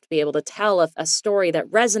experience enough to be able to tell a story that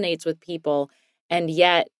resonates with people. And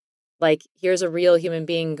yet, like, here's a real human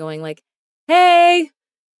being going like, hey,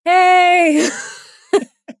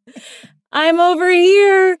 I'm over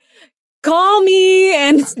here. Call me.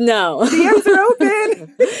 And no. DMs are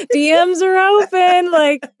open. DMs are open.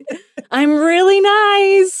 Like, I'm really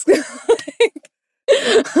nice.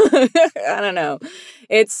 I don't know.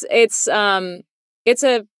 It's a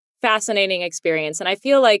fascinating experience. And I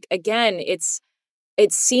feel like, again, it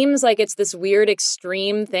seems like it's this weird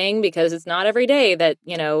extreme thing because it's not every day that,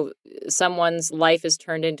 someone's life is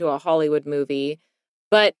turned into a Hollywood movie.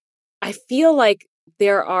 But I feel like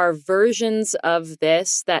there are versions of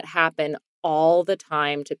this that happen all the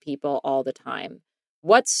time to people all the time.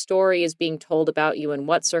 What story is being told about you in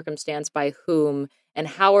what circumstance by whom, and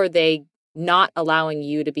how are they not allowing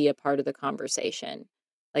you to be a part of the conversation?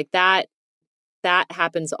 Like that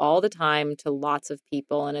happens all the time to lots of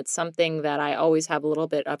people. And it's something that I always have a little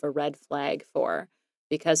bit of a red flag for,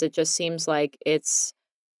 because it just seems like it's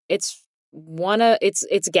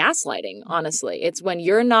gaslighting, honestly. It's when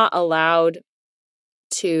you're not allowed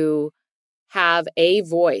to have a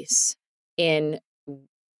voice in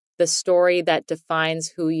the story that defines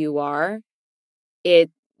who you are.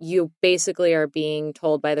 You basically are being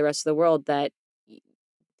told by the rest of the world that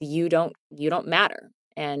you don't matter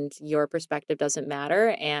and your perspective doesn't matter,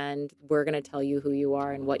 and we're going to tell you who you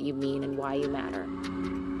are and what you mean and why you matter.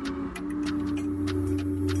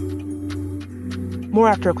 More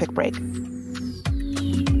after a quick break.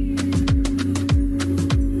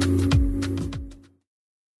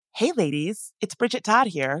 Hey ladies, it's Bridget Todd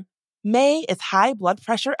here. May is High Blood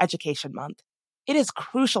Pressure Education Month. It is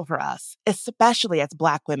crucial for us, especially as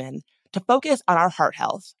Black women, to focus on our heart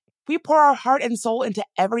health. We pour our heart and soul into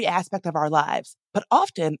every aspect of our lives, but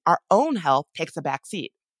often our own health takes a back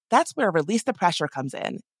seat. That's where Release the Pressure comes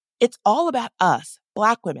in. It's all about us,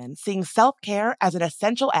 Black women, seeing self-care as an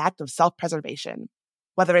essential act of self-preservation.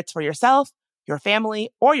 Whether it's for yourself, your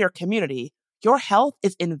family, or your community, your health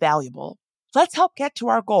is invaluable. Let's help get to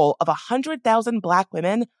our goal of 100,000 Black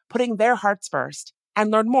women putting their hearts first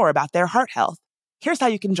and learn more about their heart health. Here's how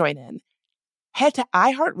you can join in. Head to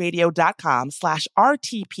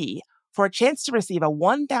iHeartRadio.com/RTP for a chance to receive a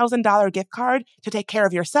 $1,000 gift card to take care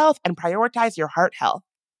of yourself and prioritize your heart health.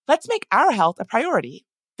 Let's make our health a priority.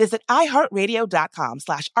 Visit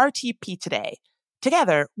iHeartRadio.com/RTP today.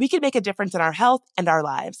 Together, we can make a difference in our health and our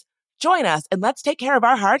lives. Join us and let's take care of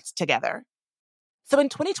our hearts together. So in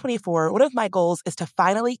 2024, one of my goals is to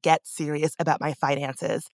finally get serious about my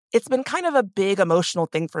finances. It's been kind of a big emotional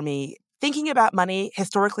thing for me. Thinking about money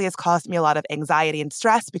historically has caused me a lot of anxiety and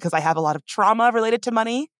stress because I have a lot of trauma related to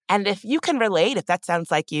money. And if you can relate, if that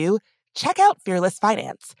sounds like you, check out Fearless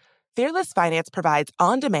Finance. Fearless Finance provides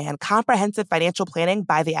on-demand, comprehensive financial planning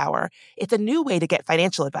by the hour. It's a new way to get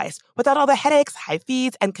financial advice without all the headaches, high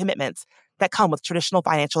fees, and commitments that come with traditional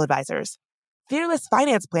financial advisors. Fearless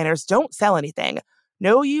Finance planners don't sell anything.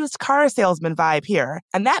 No used car salesman vibe here,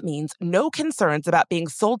 and that means no concerns about being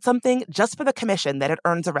sold something just for the commission that it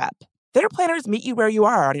earns a rep. Their planners meet you where you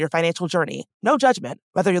are on your financial journey. No judgment.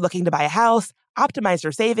 Whether you're looking to buy a house, optimize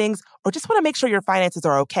your savings, or just want to make sure your finances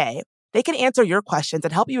are okay, they can answer your questions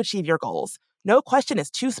and help you achieve your goals. No question is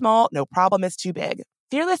too small, no problem is too big.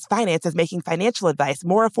 Fearless Finance is making financial advice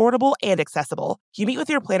more affordable and accessible. You meet with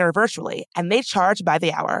your planner virtually, and they charge by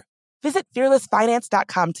the hour. Visit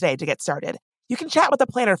fearlessfinance.com today to get started. You can chat with a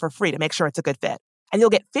planner for free to make sure it's a good fit. And you'll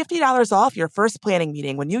get $50 off your first planning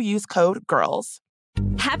meeting when you use code GIRLS.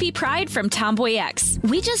 Happy Pride from Tomboy X.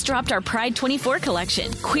 We just dropped our Pride 24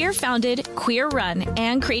 collection. Queer founded, queer run,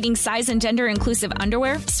 and creating size and gender inclusive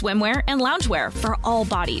underwear, swimwear, and loungewear for all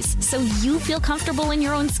bodies, so you feel comfortable in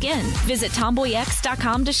your own skin. Visit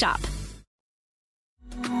tomboyx.com to shop.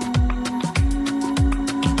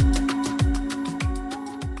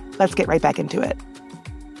 Let's get right back into it.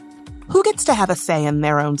 Who gets to have a say in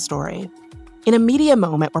their own story? In a media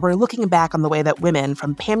moment where we're looking back on the way that women,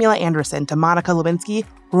 from Pamela Anderson to Monica Lewinsky,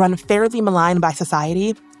 were unfairly maligned by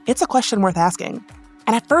society, it's a question worth asking.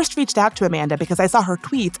 And I first reached out to Amanda because I saw her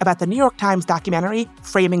tweets about the New York Times documentary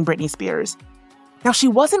Framing Britney Spears. Now, she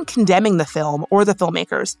wasn't condemning the film or the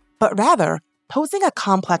filmmakers, but rather posing a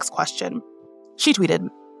complex question. She tweeted,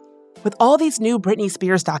 "With all these new Britney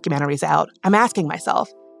Spears documentaries out, I'm asking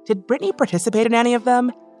myself, did Britney participate in any of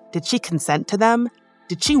them? Did she consent to them?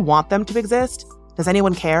 Did she want them to exist? Does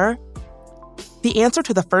anyone care?" The answer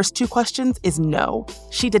to the first two questions is no.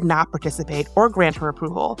 She did not participate or grant her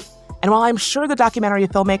approval. And while I'm sure the documentary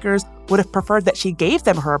filmmakers would have preferred that she gave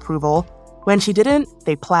them her approval, when she didn't,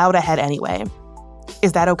 they plowed ahead anyway.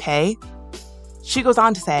 Is that okay? She goes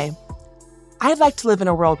on to say, "I'd like to live in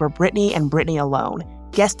a world where Britney and Britney alone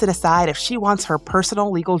gets to decide if she wants her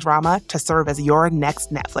personal legal drama to serve as your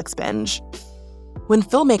next Netflix binge." When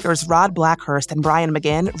filmmakers Rod Blackhurst and Brian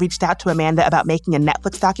McGinn reached out to Amanda about making a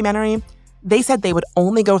Netflix documentary, they said they would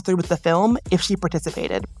only go through with the film if she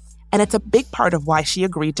participated. And it's a big part of why she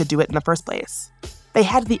agreed to do it in the first place. They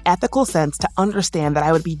had the ethical sense to understand that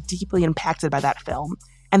I would be deeply impacted by that film,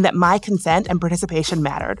 and that my consent and participation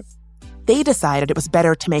mattered. They decided it was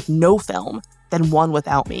better to make no film than one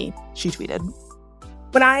without me, she tweeted.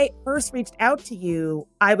 When I first reached out to you,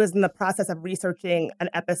 I was in the process of researching an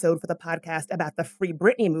episode for the podcast about the Free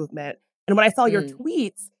Britney movement. And when I saw your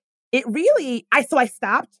tweets, it really, I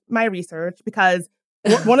stopped my research because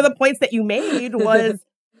one of the points that you made was,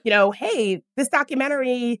 hey, this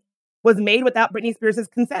documentary was made without Britney Spears'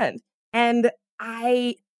 consent. And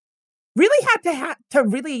I really had to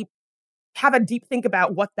really have a deep think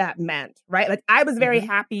about what that meant, right? Like, I was very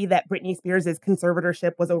happy that Britney Spears'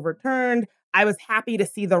 conservatorship was overturned. I was happy to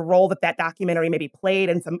see the role that documentary maybe played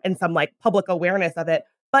and some like public awareness of it.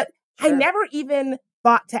 But I never even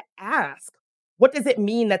thought to ask, what does it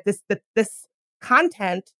mean that this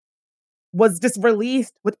content was just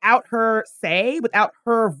released without her say, without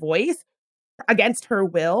her voice, against her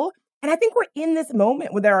will? And I think we're in this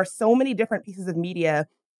moment where there are so many different pieces of media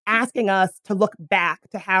asking us to look back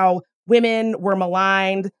to how women were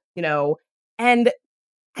maligned, and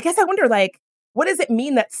I guess I wonder, what does it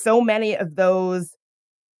mean that so many of those,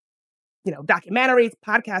 documentaries,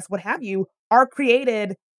 podcasts, what have you, are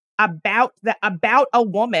created about a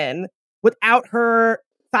woman without her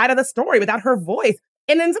side of the story, without her voice,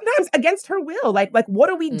 and then sometimes against her will? Like what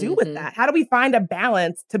do we do with that? How do we find a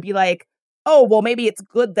balance to be like, oh, well, maybe it's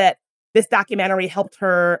good that this documentary helped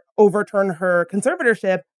her overturn her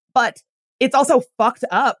conservatorship, but it's also fucked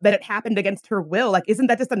up that it happened against her will. Like, isn't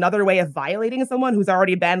that just another way of violating someone who's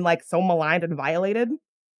already been so maligned and violated?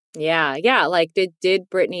 Yeah. Like, did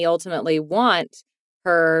Britney ultimately want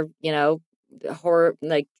her, her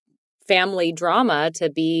family drama to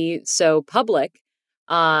be so public?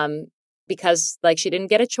 Because she didn't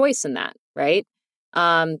get a choice in that, right?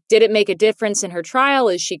 Did it make a difference in her trial?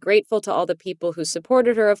 Is she grateful to all the people who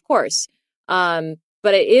supported her? Of course.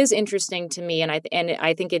 But it is interesting to me, and I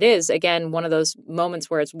think it is, again, one of those moments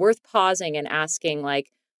where it's worth pausing and asking,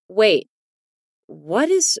 wait, what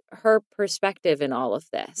is her perspective in all of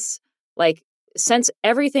this? Since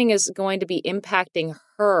everything is going to be impacting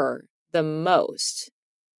her the most,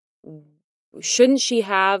 shouldn't she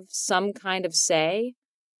have some kind of say?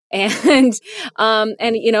 And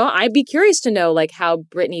I'd be curious to know how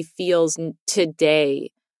Britney feels today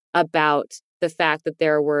about the fact that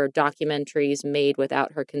there were documentaries made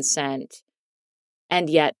without her consent, and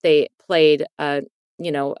yet they played a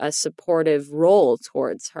supportive role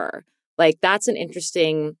towards her. That's an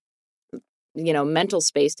interesting, mental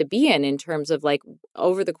space to be in terms of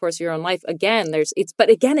over the course of your own life. Again,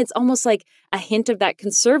 it's almost like a hint of that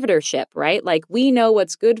conservatorship, right? We know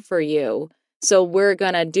what's good for you. So we're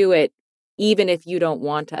going to do it even if you don't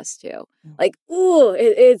want us to. Like, ooh,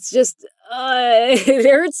 it's just, it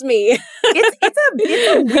hurts me. It's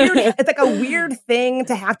a weird, it's like a weird thing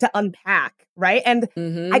to have to unpack, right? And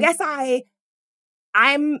I guess I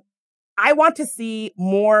want to see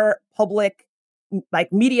more public,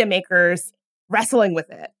 like, media makers wrestling with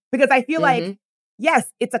it, because I feel like, yes,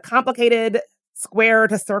 it's a complicated square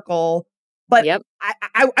to circle, but Yep.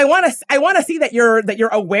 I want to see that you're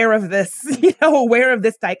aware of this, aware of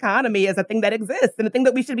this dichotomy as a thing that exists and a thing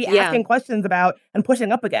that we should be asking questions about and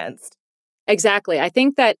pushing up against. Exactly. I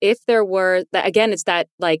think that if there were that, again, it's that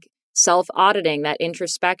like self-auditing, that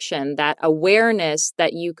introspection, that awareness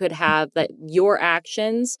that you could have, that your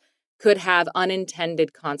actions could have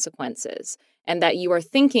unintended consequences, and that you are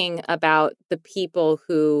thinking about the people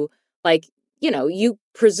who, like, you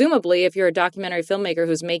presumably, if you're a documentary filmmaker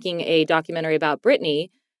who's making a documentary about Britney,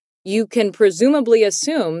 you can presumably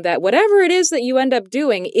assume that whatever it is that you end up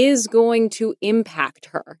doing is going to impact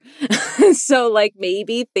her. So, like,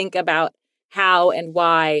 maybe think about how and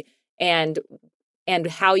why and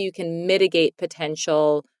how you can mitigate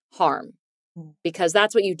potential harm, because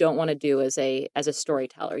that's what you don't want to do as a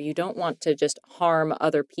storyteller. You don't want to just harm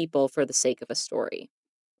other people for the sake of a story.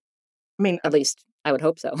 I mean, at least I would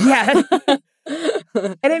hope so. Yeah.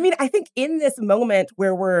 And I mean, I think in this moment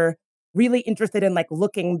where we're really interested in, like,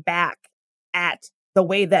 looking back at the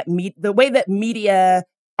way that media,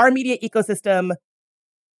 our media ecosystem,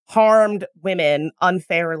 harmed women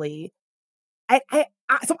unfairly.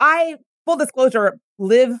 So full disclosure,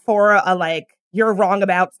 live for a, like, You're Wrong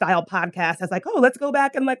About style podcast as, like, oh, let's go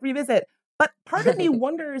back and, like, revisit. But part of me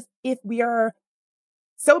wonders if we are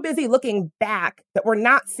so busy looking back that we're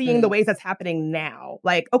not seeing the ways that's happening now.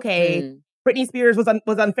 Like, okay, Britney Spears was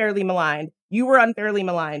unfairly maligned. You were unfairly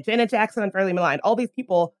maligned. Janet Jackson unfairly maligned. All these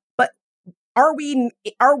people. But are we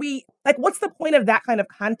like, what's the point of that kind of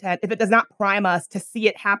content if it does not prime us to see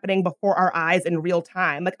it happening before our eyes in real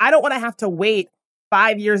time? Like, I don't want to have to wait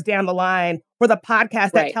 5 years down the line for the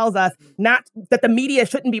podcast that tells us not that the media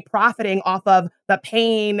shouldn't be profiting off of the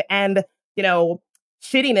pain and,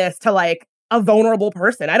 shittiness to, like, a vulnerable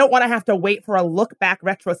person. I don't want to have to wait for a look back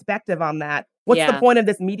retrospective on that. What's the point of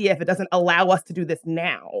this media if it doesn't allow us to do this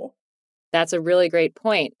now? That's a really great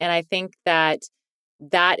point. And I think that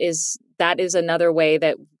is another way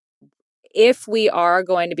that if we are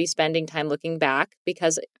going to be spending time looking back,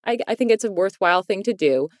 because I think it's a worthwhile thing to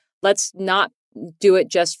do, let's not do it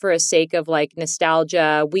just for a sake of, like,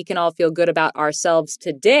 nostalgia. We can all feel good about ourselves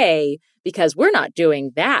today because we're not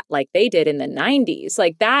doing that like they did in the 90s.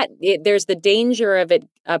 Like that, there's the danger of it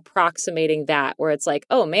approximating that, where it's like,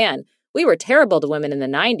 oh man, we were terrible to women in the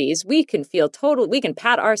 90s. We can we can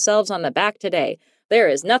pat ourselves on the back today. There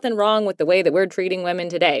is nothing wrong with the way that we're treating women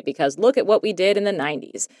today because look at what we did in the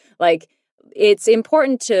 90s. Like, it's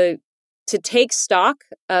important to take stock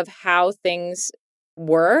of how things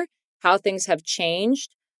were, how things have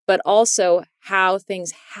changed, but also how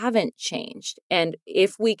things haven't changed. And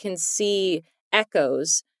if we can see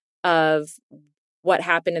echoes of what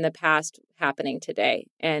happened in the past happening today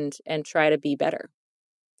and try to be better.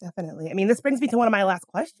 Definitely. I mean, this brings me to one of my last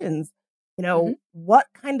questions. What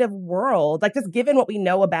kind of world, like, just given what we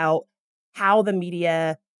know about how the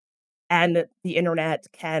media and the internet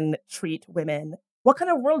can treat women, what kind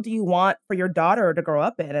of world do you want for your daughter to grow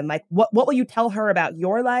up in? And, like, what will you tell her about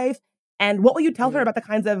your life? And what will you tell her about the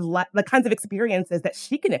kinds of experiences that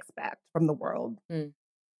she can expect from the world?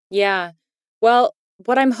 Yeah. Well,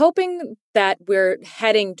 what I'm hoping that we're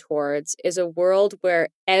heading towards is a world where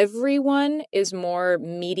everyone is more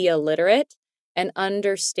media literate and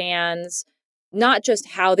understands not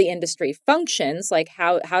just how the industry functions, like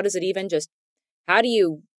how does it even just, how do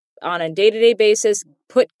you on a day-to-day basis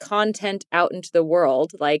put content out into the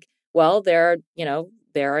world? Like, well, there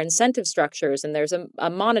are incentive structures and there's a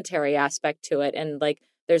monetary aspect to it. And, like,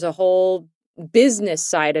 there's a whole business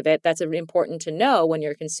side of it that's important to know when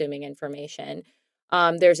you're consuming information.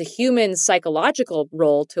 There's a human psychological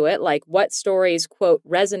role to it, like what stories, quote,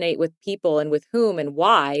 resonate with people and with whom and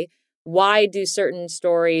why. Why do certain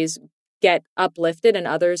stories get uplifted and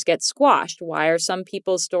others get squashed? Why are some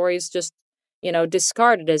people's stories just,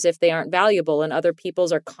 discarded as if they aren't valuable and other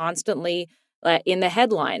people's are constantly in the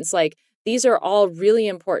headlines? Like, these are all really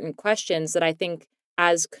important questions that I think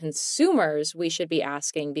as consumers we should be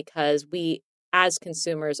asking, because we as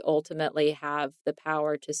consumers ultimately have the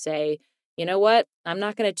power to say, you know what, I'm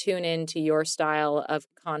not going to tune into your style of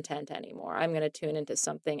content anymore. I'm going to tune into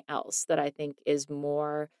something else that I think is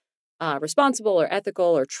more responsible or ethical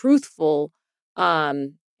or truthful,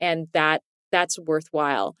 and that's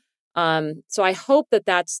worthwhile. So I hope that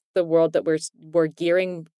that's the world that we're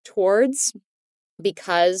gearing towards.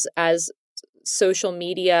 because as social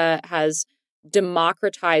media has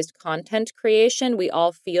democratized content creation, we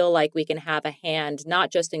all feel like we can have a hand,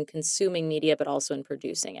 not just in consuming media, but also in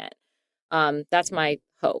producing it. That's my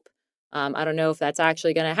hope. I don't know if that's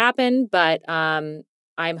actually going to happen, but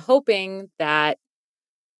I'm hoping that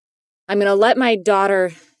I'm going to let my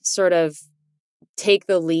daughter sort of take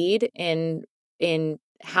the lead in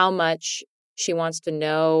how much she wants to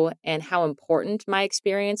know and how important my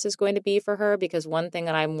experience is going to be for her. Because one thing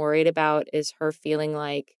that I'm worried about is her feeling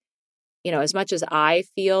like, as much as I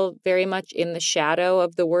feel very much in the shadow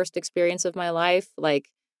of the worst experience of my life, like,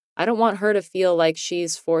 I don't want her to feel like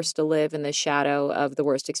she's forced to live in the shadow of the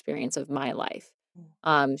worst experience of my life.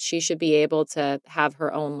 She should be able to have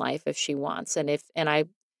her own life if she wants. And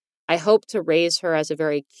I hope to raise her as a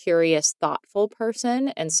very curious, thoughtful person.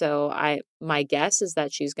 And so my guess is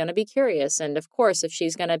that she's going to be curious. And of course, if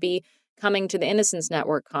she's going to be coming to the Innocence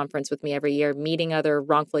Network conference with me every year, meeting other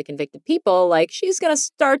wrongfully convicted people, like, she's going to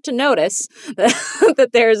start to notice that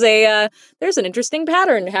there's an interesting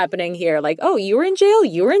pattern happening here. Like, oh, you were in jail?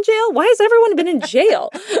 You were in jail? Why has everyone been in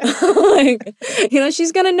jail?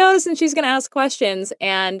 She's going to notice and she's going to ask questions.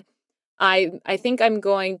 And I think I'm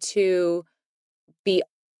going to be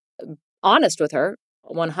honest with her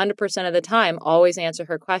 100% of the time, always answer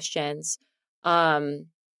her questions.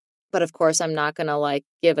 But of course, I'm not going to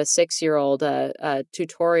give a 6-year-old a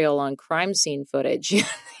tutorial on crime scene footage,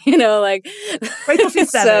 wait till she's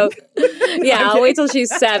 7. So, yeah, I'll wait till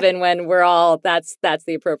she's 7 when we're all, that's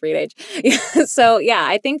the appropriate age. So yeah,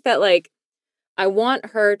 I think that I want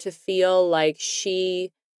her to feel like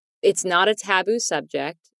it's not a taboo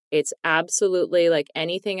subject. It's absolutely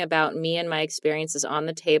anything about me and my experiences on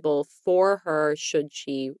the table for her should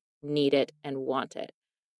she need it and want it.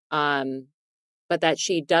 But that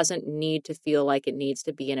she doesn't need to feel like it needs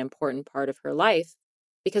to be an important part of her life.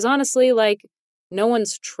 Because honestly, no one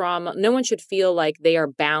should feel like they are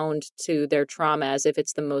bound to their trauma as if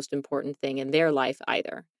it's the most important thing in their life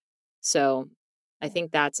either. So I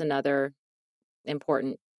think that's another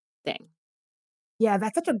important thing. Yeah,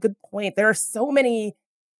 that's such a good point. There are so many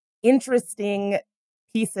interesting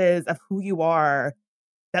pieces of who you are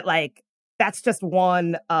that that's just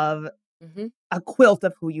one of a quilt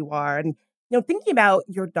of who you are. And thinking about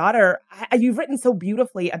your daughter, you've written so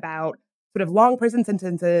beautifully about sort of long prison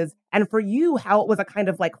sentences, and for you, how it was a kind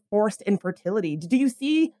of forced infertility. Do you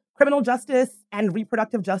see criminal justice and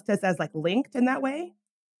reproductive justice as linked in that way?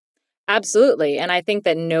 Absolutely, and I think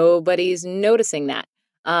that nobody's noticing that.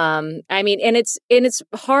 And it's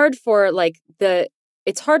hard for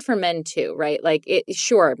it's hard for men too, right?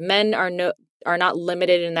 Sure, men are not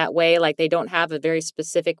limited in that way. They don't have a very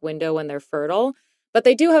specific window when they're fertile, but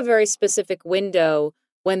they do have a very specific window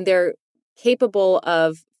when they're capable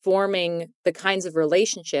of forming the kinds of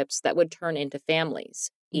relationships that would turn into families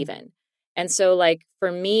even. And so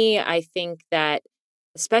for me, I think that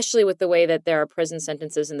especially with the way that there are prison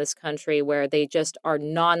sentences in this country where they just are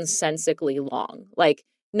nonsensically long.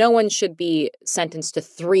 No one should be sentenced to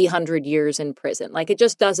 300 years in prison. It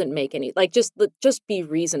just doesn't make any, just be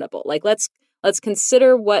reasonable. Let's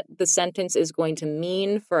consider what the sentence is going to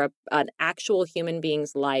mean for an actual human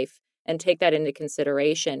being's life and take that into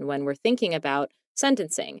consideration when we're thinking about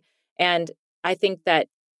sentencing. And I think that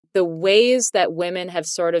the ways that women have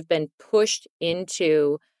sort of been pushed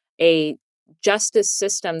into a justice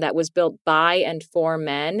system that was built by and for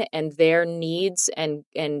men, and their needs and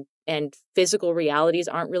physical realities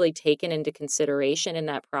aren't really taken into consideration in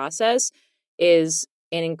that process, is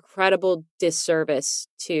an incredible disservice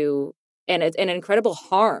to and an incredible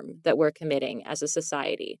harm that we're committing as a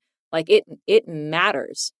society. It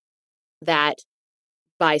matters that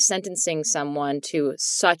by sentencing someone to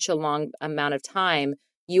such a long amount of time,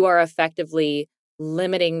 you are effectively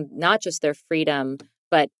limiting not just their freedom,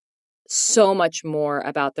 but so much more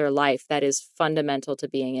about their life that is fundamental to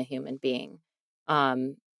being a human being. I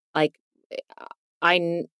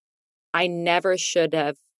never should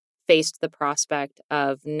have faced the prospect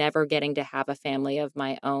of never getting to have a family of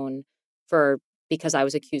my own because I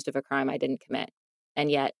was accused of a crime I didn't commit. And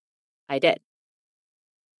yet I did.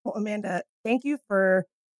 Well, Amanda, thank you for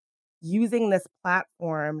using this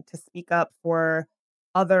platform to speak up for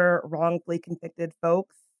other wrongfully convicted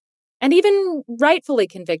folks. And even rightfully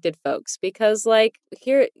convicted folks, because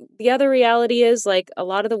here, the other reality is a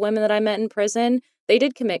lot of the women that I met in prison, they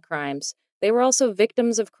did commit crimes. They were also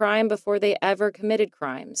victims of crime before they ever committed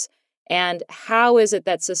crimes. And how is it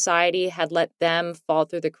that society had let them fall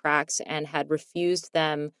through the cracks and had refused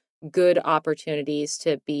them good opportunities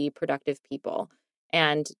to be productive people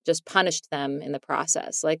and just punished them in the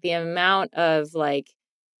process? The amount of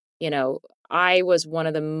I was one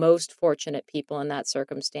of the most fortunate people in that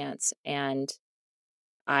circumstance. And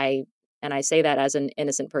I say that as an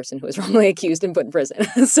innocent person who was wrongly accused and put in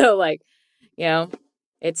prison. So like, you know,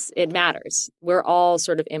 it matters. We're all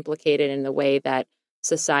sort of implicated in the way that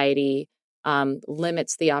society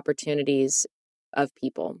limits the opportunities of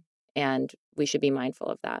people. And we should be mindful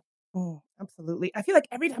of that. Absolutely. I feel like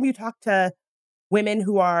every time you talk to women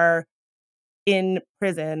who are in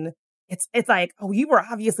prison, it's like, oh, you were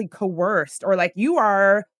obviously coerced, or like you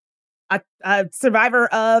are a survivor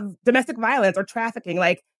of domestic violence or trafficking.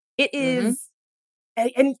 Like it is,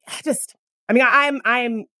 and I mean,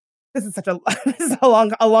 I'm. This is such a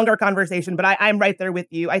longer conversation, but I'm right there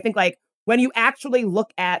with you. I think like when you actually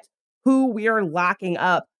look at who we are locking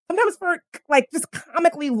up, sometimes for like just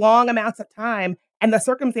comically long amounts of time, and the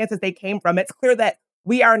circumstances they came from, it's clear that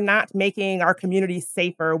we are not making our communities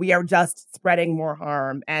safer. We are just spreading more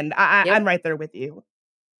harm. And I'm right there with you.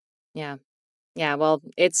 Yeah. Yeah. Well,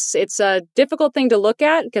 it's a difficult thing to look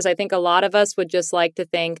at because I think a lot of us would just like to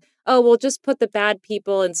think, oh, we'll just put the bad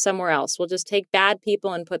people in somewhere else. We'll just take bad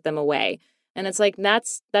people and put them away. And it's like,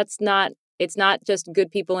 it's not just good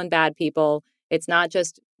people and bad people. It's not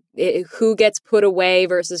just who gets put away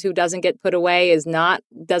versus who doesn't get put away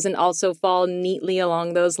doesn't also fall neatly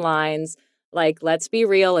along those lines. Like, let's be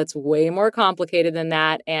real, it's way more complicated than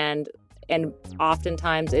that. And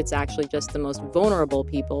oftentimes it's actually just the most vulnerable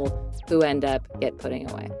people who end up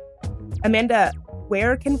putting away. Amanda,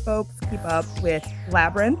 where can folks keep up with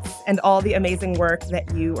Labyrinth and all the amazing work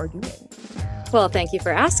that you are doing? Well, thank you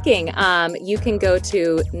for asking. You can go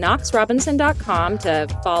to knoxrobinson.com to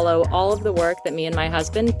follow all of the work that me and my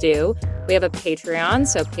husband do. We have a Patreon,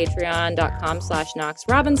 so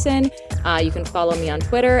patreon.com/knoxrobinson. You can follow me on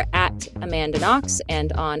Twitter at Amanda Knox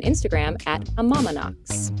and on Instagram at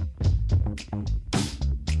AmamaKnox.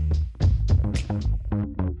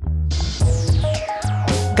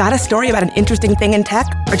 Got a story about an interesting thing in tech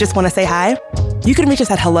or just want to say hi? You can reach us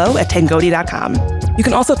at hello@tangoti.com. You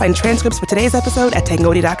can also find transcripts for today's episode at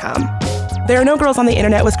tangoti.com. There Are No Girls on the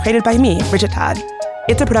Internet was created by me, Bridget Todd.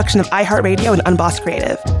 It's a production of iHeartRadio and Unbossed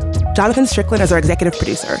Creative. Jonathan Strickland is our executive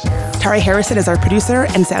producer. Tari Harrison is our producer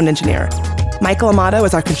and sound engineer. Michael Amato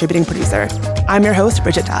is our contributing producer. I'm your host,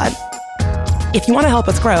 Bridget Todd. If you want to help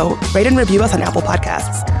us grow, rate and review us on Apple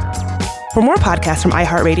Podcasts. For more podcasts from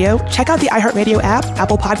iHeartRadio, check out the iHeartRadio app,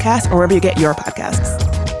 Apple Podcasts, or wherever you get your podcasts.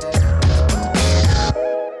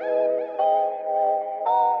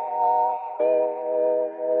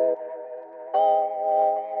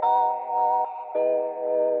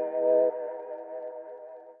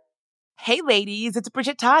 Hey ladies, it's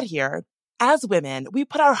Bridget Todd here. As women, we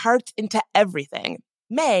put our hearts into everything.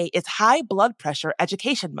 May is High Blood Pressure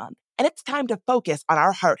Education Month, and it's time to focus on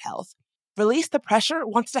our heart health. Release the Pressure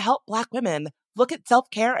wants to help Black women look at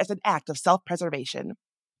self-care as an act of self-preservation.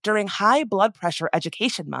 During High Blood Pressure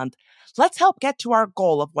Education Month, let's help get to our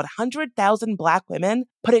goal of 100,000 Black women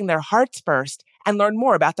putting their hearts first and learn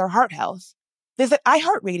more about their heart health. Visit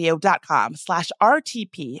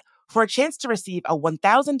iHeartRadio.com/RTP for a chance to receive a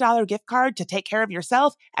 $1,000 gift card to take care of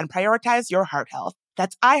yourself and prioritize your heart health.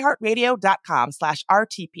 That's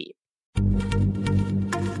iHeartRadio.com/RTP.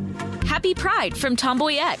 Happy Pride from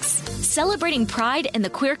Tomboy X, celebrating pride in the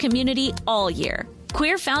queer community all year.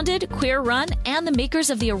 Queer founded, queer run, and the makers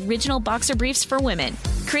of the original boxer briefs for women,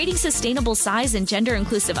 creating sustainable size and gender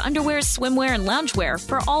inclusive underwear, swimwear, and loungewear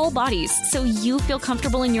for all bodies so you feel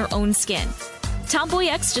comfortable in your own skin. Tomboy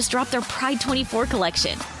X just dropped their Pride 24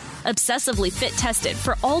 collection. Obsessively fit tested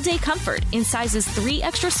for all-day comfort in sizes 3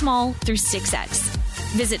 extra small through 6X.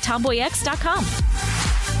 Visit tomboyx.com.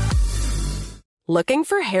 Looking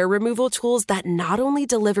for hair removal tools that not only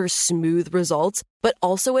deliver smooth results, but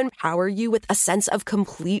also empower you with a sense of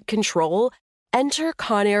complete control? Enter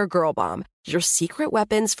Conair Girl Bomb, your secret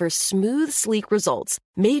weapons for smooth, sleek results,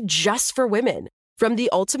 made just for women. From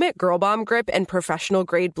the ultimate Girl Bomb grip and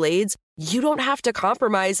professional-grade blades, you don't have to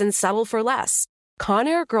compromise and settle for less.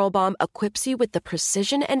 Conair Girl Bomb equips you with the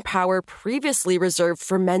precision and power previously reserved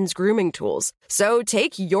for men's grooming tools. So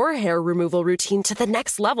take your hair removal routine to the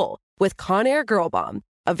next level with Conair Girl Bomb.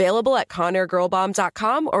 Available at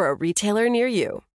ConairGirlBomb.com or a retailer near you.